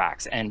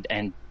quarterbacks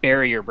and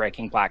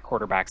barrier-breaking black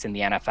quarterbacks in the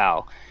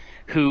NFL,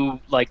 who,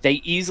 like, they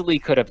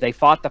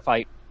fought the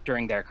fight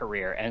during their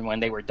career, and when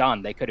they were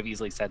done, they could have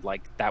easily said,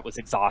 like, that was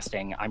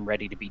exhausting, I'm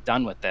ready to be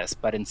done with this.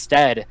 But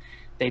instead,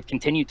 they've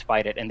continued to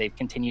fight it, and they've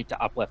continued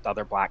to uplift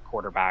other black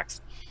quarterbacks.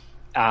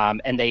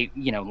 And they,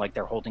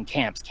 they're holding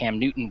camps. Cam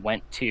Newton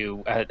went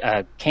to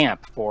a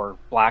camp for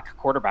black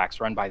quarterbacks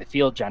run by the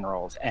Field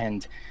Generals.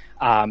 And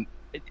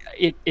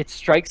it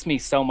strikes me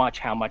so much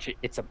how much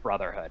it's a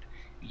brotherhood.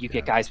 You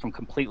get guys from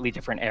completely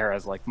different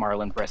eras like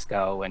Marlon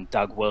Briscoe and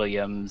Doug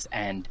Williams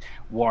and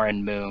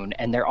Warren Moon.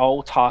 And they're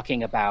all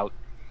talking about,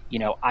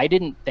 I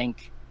didn't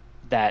think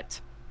that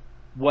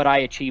what I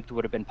achieved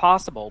would have been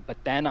possible, but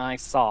then I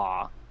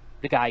saw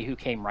the guy who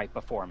came right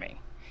before me.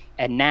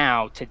 And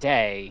now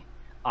today,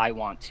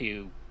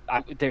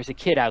 there's a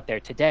kid out there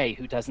today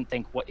who doesn't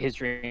think what his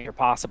dreams are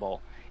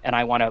possible, and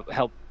I want to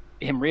help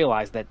him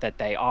realize that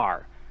they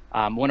are.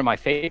 One of my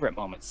favorite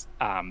moments,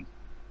 one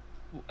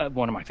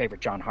of my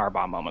favorite John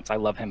Harbaugh moments, I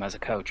love him as a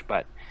coach,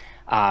 but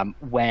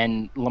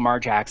when Lamar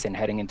Jackson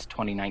heading into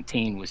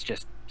 2019 was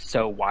just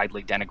so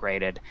widely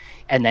denigrated,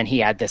 and then he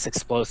had this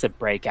explosive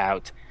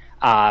breakout,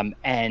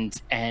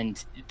 and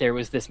there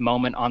was this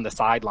moment on the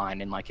sideline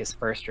in like his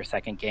first or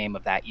second game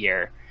of that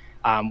year,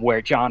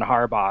 where John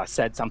Harbaugh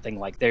said something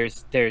like,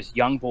 there's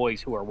young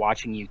boys who are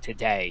watching you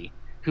today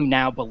who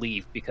now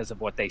believe because of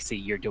what they see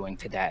you're doing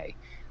today.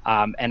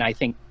 And I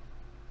think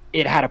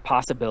it had a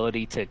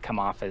possibility to come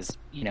off as,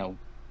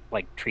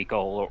 like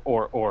treacle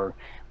or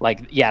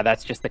like, yeah,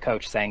 that's just the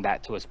coach saying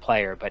that to his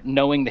player. But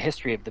knowing the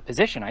history of the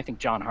position, I think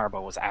John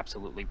Harbaugh was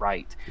absolutely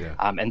right. Yeah.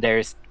 And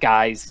there's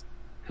guys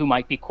who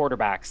might be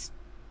quarterbacks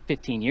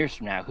 15 years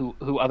from now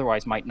who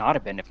otherwise might not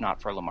have been if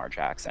not for Lamar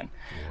Jackson.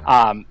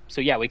 Yeah. So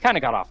yeah, we kind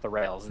of got off the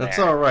rails there. That's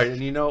all right.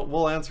 And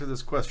we'll answer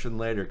this question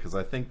later, because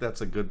I think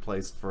that's a good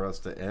place for us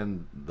to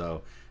end,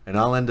 though. And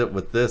I'll end it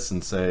with this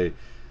and say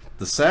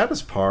the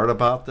saddest part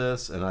about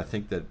this, and I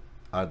think that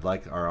I'd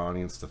like our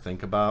audience to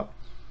think about,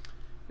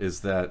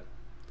 is that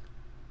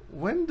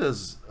when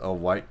does a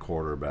white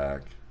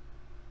quarterback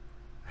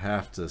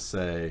have to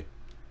say,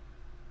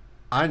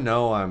 I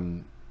know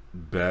I'm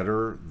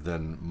better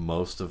than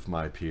most of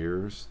my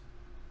peers,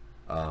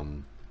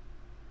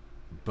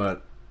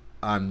 but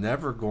I'm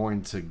never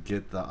going to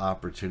get the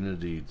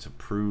opportunity to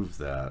prove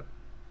that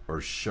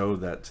or show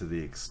that to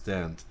the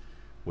extent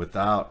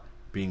without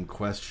being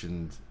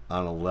questioned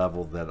on a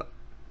level that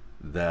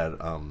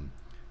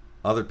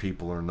other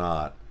people are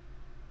not,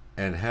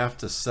 and have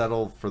to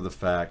settle for the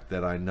fact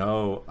that I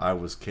know I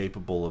was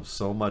capable of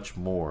so much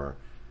more,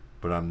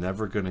 but I'm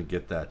never going to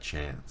get that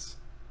chance.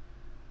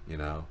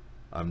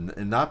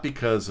 And not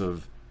because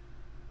of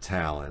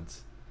talent,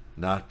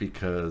 but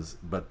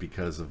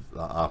because of the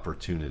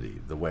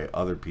opportunity, the way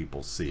other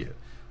people see it.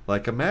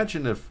 Like,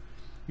 imagine if,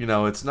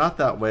 it's not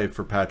that way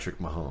for Patrick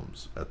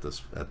Mahomes at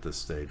this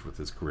stage with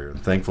his career.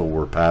 And thankful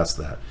we're past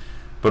that.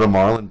 But a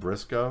Marlon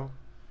Briscoe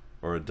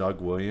or a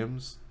Doug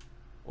Williams,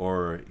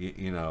 or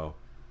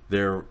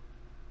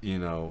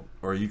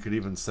or you could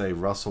even say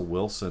Russell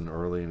Wilson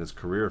early in his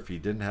career, if he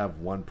didn't have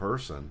one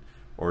person.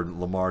 Or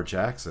Lamar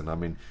Jackson. I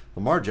mean,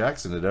 Lamar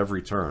Jackson at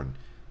every turn,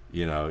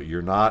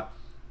 you're not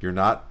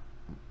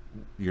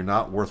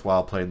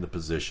worthwhile playing the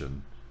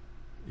position.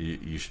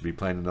 You should be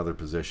playing another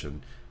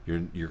position.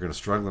 You're going to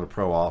struggle in a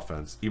pro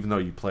offense, even though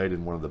you played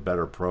in one of the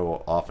better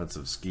pro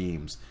offensive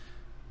schemes.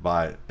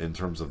 by in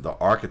terms of the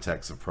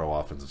architects of pro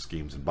offensive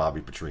schemes and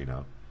Bobby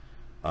Petrino.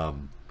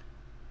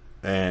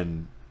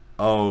 And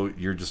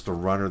you're just a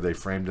runner. They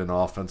framed an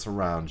offense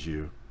around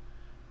you,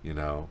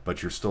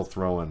 but you're still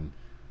throwing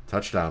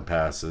touchdown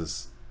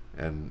passes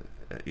and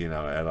at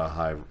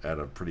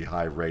a pretty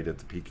high rate at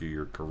the peak of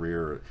your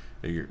career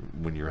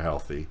when you're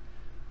healthy.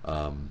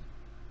 You're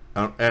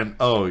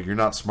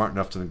not smart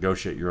enough to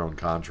negotiate your own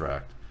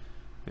contract,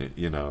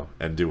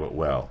 and do it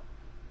well.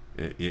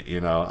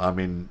 I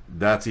mean,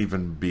 that's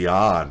even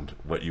beyond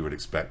what you would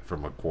expect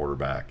from a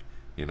quarterback,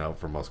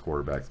 from most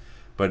quarterbacks.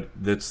 But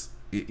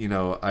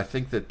I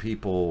think that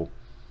people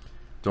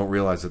don't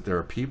realize that there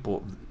are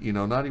people,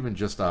 not even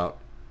just out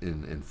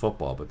in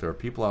football, but there are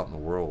people out in the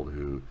world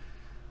who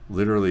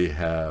literally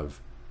have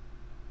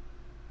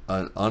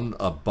an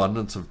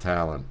abundance of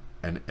talent,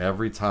 and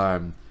every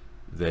time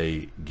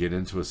they get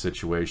into a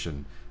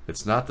situation,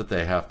 it's not that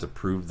they have to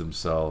prove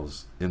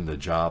themselves in the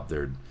job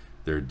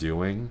they're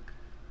doing,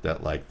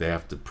 that like they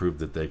have to prove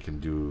that they can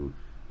do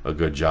a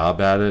good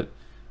job at it.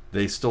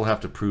 They still have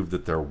to prove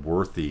that they're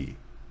worthy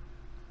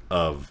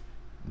of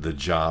the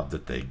job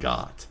that they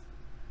got.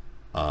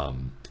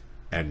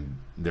 And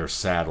they're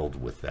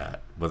saddled with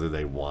that, whether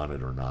they want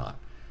it or not.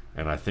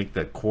 And I think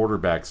that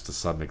quarterbacks, to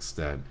some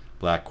extent,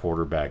 black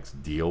quarterbacks,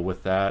 deal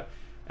with that.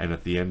 And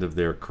at the end of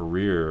their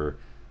career,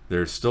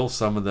 there's still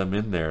some of them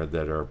in there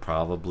that are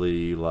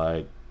probably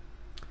like,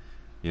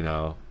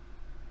 I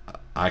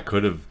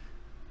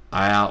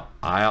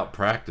out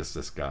practiced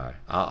this guy.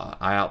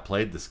 I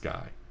outplayed this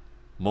guy.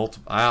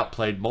 I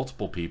outplayed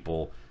multiple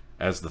people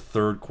as the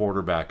third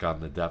quarterback on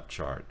the depth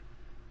chart.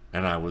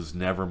 And I was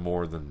never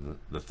more than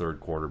the third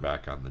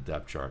quarterback on the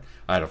depth chart.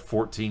 I had a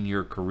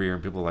 14-year career,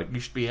 and people are like, you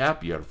should be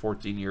happy you had a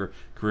 14-year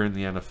career in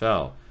the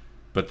NFL.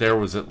 But there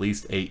was at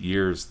least 8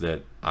 years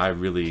that I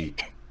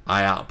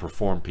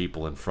outperformed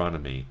people in front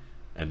of me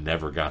and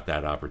never got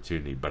that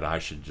opportunity. But I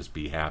should just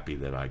be happy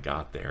that I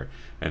got there.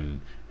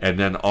 And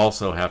then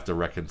also have to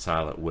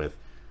reconcile it with,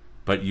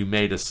 but you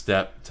made a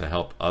step to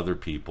help other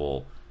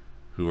people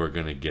who are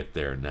going to get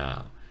there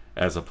now.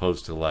 As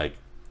opposed to like,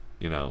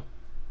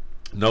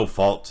 no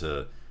fault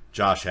to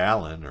Josh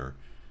Allen or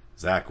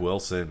Zach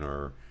Wilson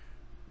or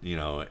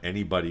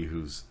anybody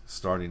who's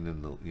starting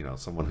in the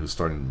someone who's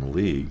starting in the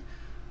league,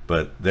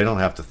 but they don't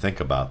have to think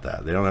about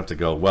that. They don't have to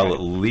go, well,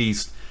 at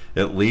least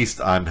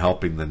I'm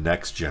helping the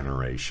next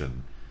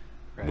generation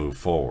move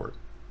forward.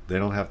 They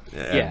don't have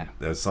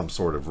there's some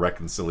sort of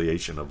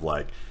reconciliation of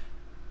like,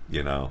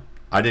 I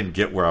didn't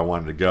get where I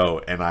wanted to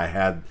go, and I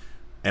had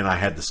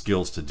the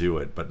skills to do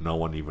it, but no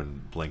one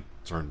even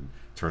turned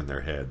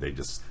their head. They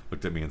just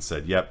looked at me and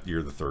said, "Yep,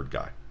 you're the third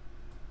guy."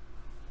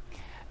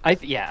 I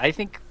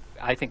think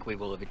we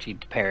will have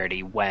achieved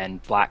parity when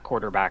black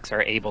quarterbacks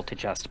are able to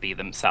just be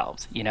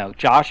themselves.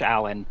 Josh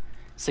Allen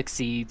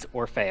succeeds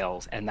or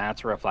fails, and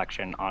that's a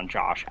reflection on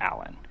Josh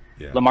Allen.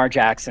 Yeah. Lamar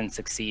Jackson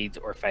succeeds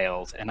or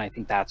fails, and I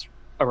think that's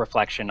a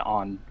reflection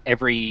on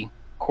every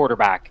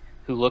quarterback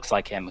who looks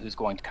like him, who's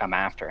going to come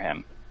after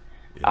him.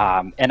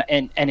 Yeah.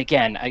 And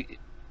again,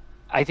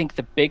 I think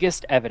the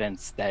biggest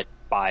evidence that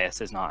bias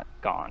is not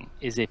gone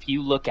is if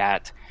you look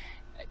at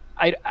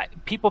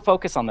people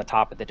focus on the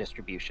top of the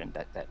distribution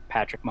that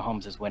Patrick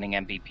Mahomes is winning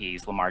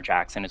MVPs, Lamar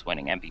Jackson is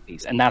winning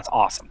MVPs, and that's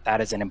awesome.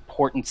 That is an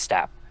important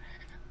step.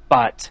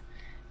 But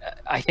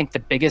I think the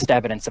biggest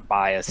evidence of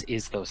bias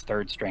is those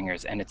third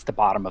stringers, and it's the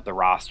bottom of the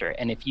roster.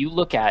 And if you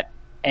look at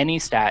any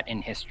stat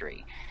in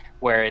history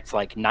where it's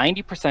like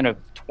 90% of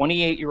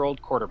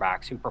 28-year-old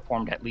quarterbacks who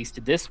performed at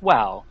least this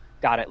well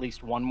got at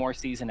least one more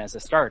season as a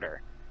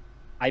starter,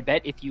 I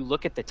bet if you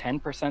look at the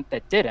 10%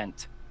 that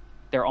didn't,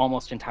 they're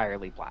almost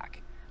entirely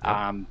black.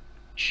 Yep.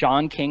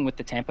 Sean King with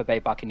the Tampa Bay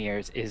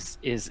Buccaneers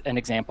is an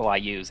example I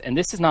use. And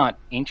this is not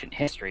ancient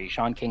history.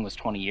 Sean King was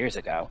 20 years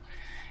ago.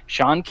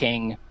 Sean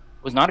King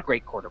was not a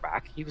great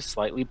quarterback. He was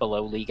slightly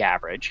below league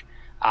average.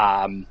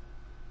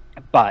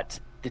 But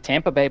the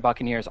Tampa Bay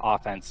Buccaneers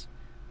offense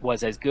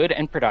was as good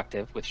and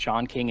productive with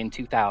Sean King in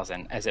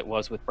 2000 as it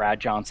was with Brad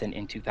Johnson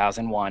in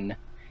 2001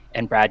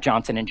 and Brad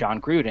Johnson and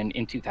John Gruden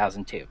in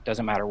 2002.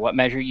 Doesn't matter what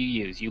measure you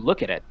use. You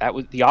look at it.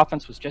 The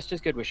offense was just as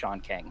good with Sean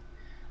King.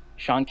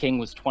 Sean King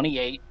was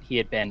 28. He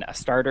had been a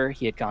starter.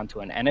 He had gone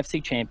to an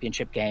NFC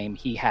championship game.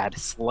 He had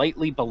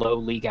slightly below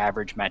league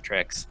average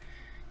metrics,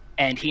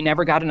 and he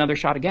never got another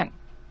shot again.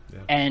 Yeah.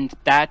 And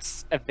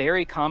that's a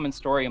very common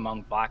story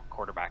among black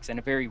quarterbacks and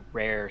a very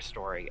rare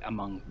story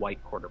among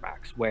white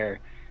quarterbacks, where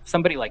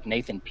somebody like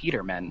Nathan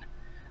Peterman,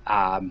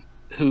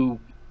 who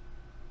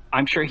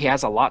I'm sure he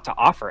has a lot to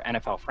offer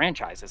NFL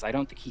franchises. I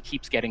don't think he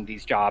keeps getting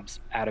these jobs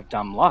out of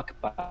dumb luck,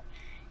 but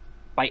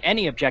by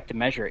any objective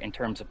measure in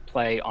terms of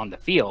play on the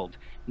field,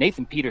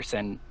 Nathan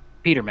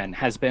Peterman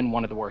has been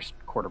one of the worst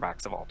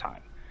quarterbacks of all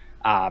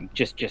time.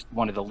 Just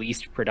one of the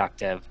least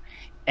productive.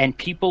 And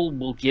people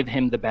will give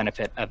him the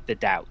benefit of the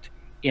doubt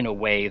in a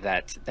way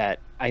that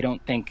I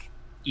don't think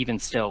even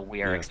still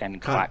we are extending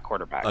to black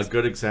quarterbacks. A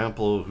good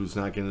example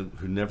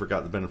who never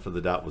got the benefit of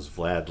the doubt was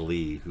Vlad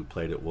Lee, who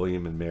played at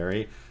William and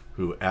Mary,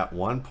 who at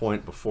one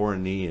point before a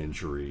knee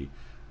injury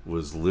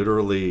was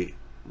literally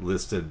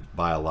listed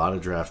by a lot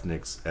of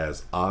draftniks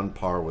as on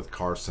par with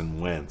Carson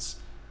Wentz,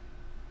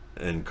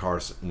 and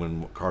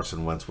when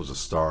Carson Wentz was a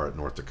star at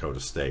North Dakota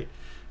State,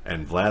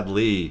 and Vlad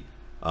Lee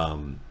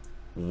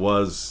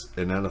was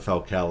an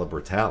NFL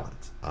caliber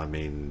talent. I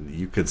mean,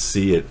 you could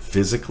see it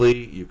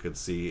physically, you could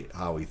see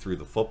how he threw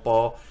the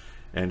football,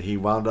 and he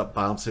wound up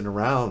bouncing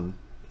around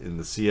in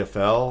the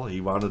CFL. He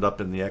wound up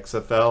in the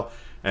XFL.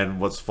 And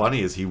what's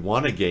funny is he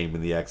won a game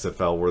in the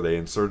XFL where they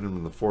inserted him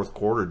in the fourth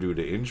quarter due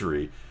to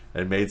injury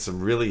and made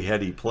some really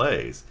heady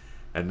plays.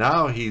 And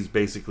now he's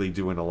basically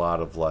doing a lot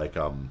of like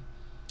kind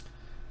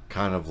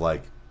of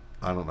like,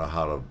 I don't know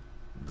how to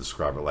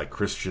describe it, like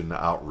Christian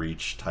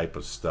outreach type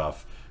of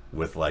stuff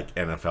with like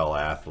NFL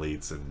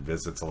athletes, and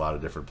visits a lot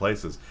of different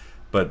places.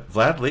 But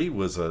Vlad Lee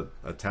was a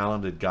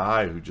talented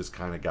guy who just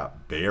kind of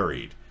got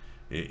buried,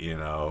 you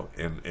know,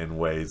 in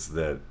ways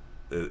that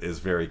is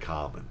very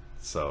common.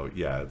 So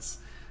yeah, it's,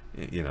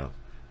 you know,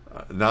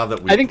 now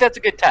that I think that's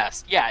a good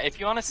test. Yeah, if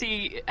you want to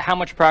see how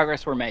much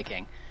progress we're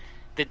making,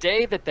 the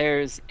day that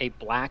there's a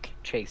black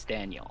Chase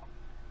Daniel,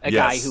 a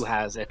guy who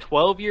has a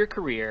 12-year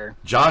career,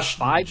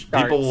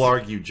 people will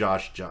argue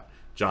Josh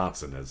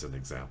Johnson as an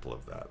example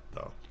of that,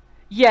 though.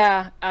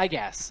 Yeah, I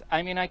guess.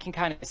 I mean, I can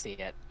kind of see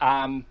it.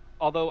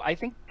 Although I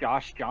think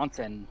Josh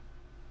Johnson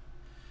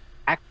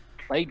actually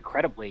played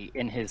credibly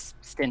in his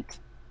stint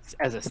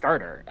as a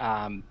starter.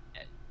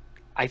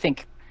 I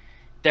think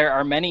there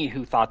are many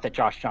who thought that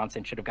Josh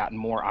Johnson should have gotten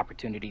more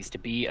opportunities to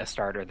be a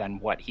starter than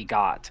what he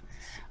got.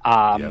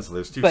 So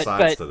there's two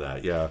sides to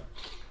that. Yeah.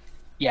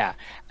 Yeah.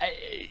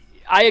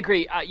 I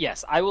agree.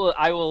 Yes, I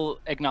will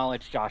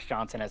acknowledge Josh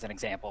Johnson as an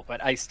example,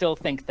 but I still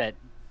think that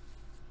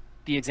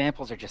the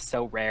examples are just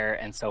so rare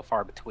and so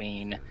far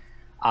between.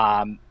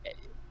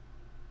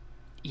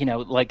 You know,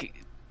 like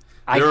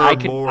I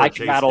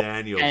could battle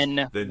Daniels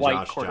 10 than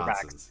white Josh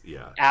quarterbacks. Johnson's.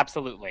 Yeah,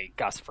 absolutely.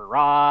 Gus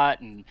Frerotte,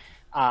 and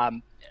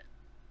I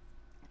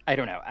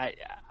don't know.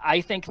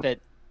 I think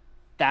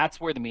that's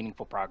where the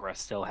meaningful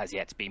progress still has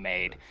yet to be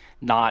made,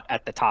 not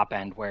at the top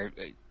end where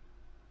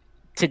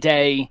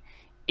today,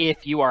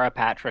 if you are a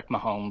Patrick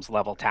Mahomes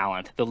level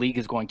talent, the league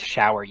is going to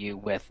shower you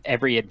with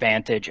every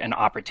advantage and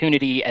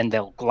opportunity, and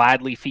they'll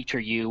gladly feature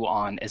you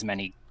on as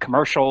many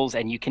commercials,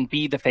 and you can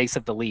be the face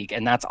of the league.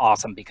 And that's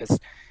awesome because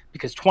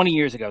 20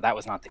 years ago, that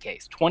was not the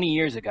case. 20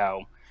 years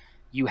ago,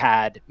 you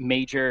had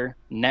major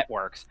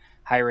networks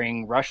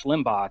hiring Rush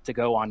Limbaugh to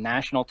go on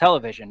national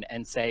television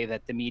and say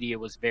that the media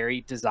was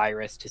very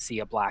desirous to see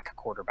a black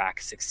quarterback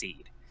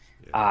succeed.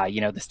 Yeah.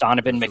 You know, the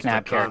Donovan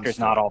McNabb character is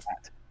not all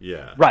that.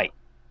 Yeah.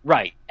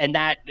 Right. And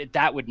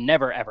that would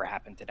never, ever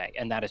happen today.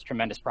 And that is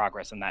tremendous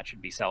progress, and that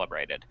should be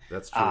celebrated.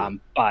 That's true.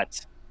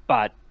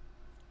 But,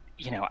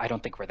 you know, I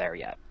don't think we're there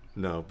yet.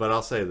 No, but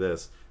I'll say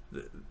this.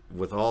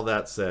 With all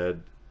that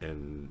said,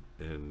 and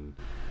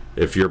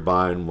if you're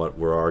buying what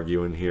we're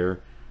arguing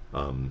here,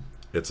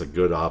 it's a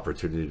good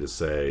opportunity to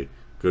say,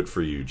 good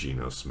for you,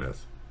 Geno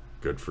Smith.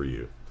 Good for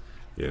you.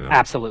 You know,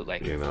 absolutely.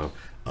 You know,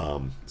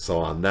 so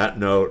on that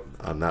note,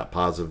 on that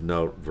positive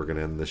note, we're going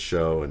to end the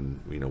show. And,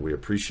 you know, we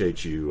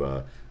appreciate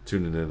you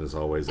tuning in as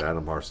always.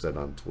 Adam Harstad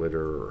on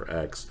Twitter or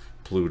X,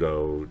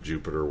 Pluto,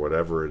 Jupiter,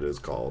 whatever it is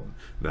called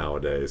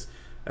nowadays.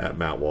 At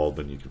Matt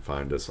Waldman, you can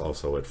find us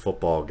also at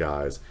Football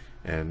Guys.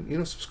 And, you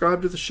know,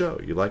 subscribe to the show.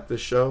 You like this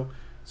show?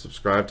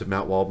 Subscribe to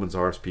Matt Waldman's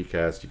RSP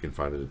Cast. You can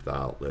find it at the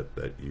outlet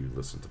that you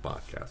listen to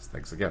podcasts.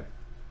 Thanks again.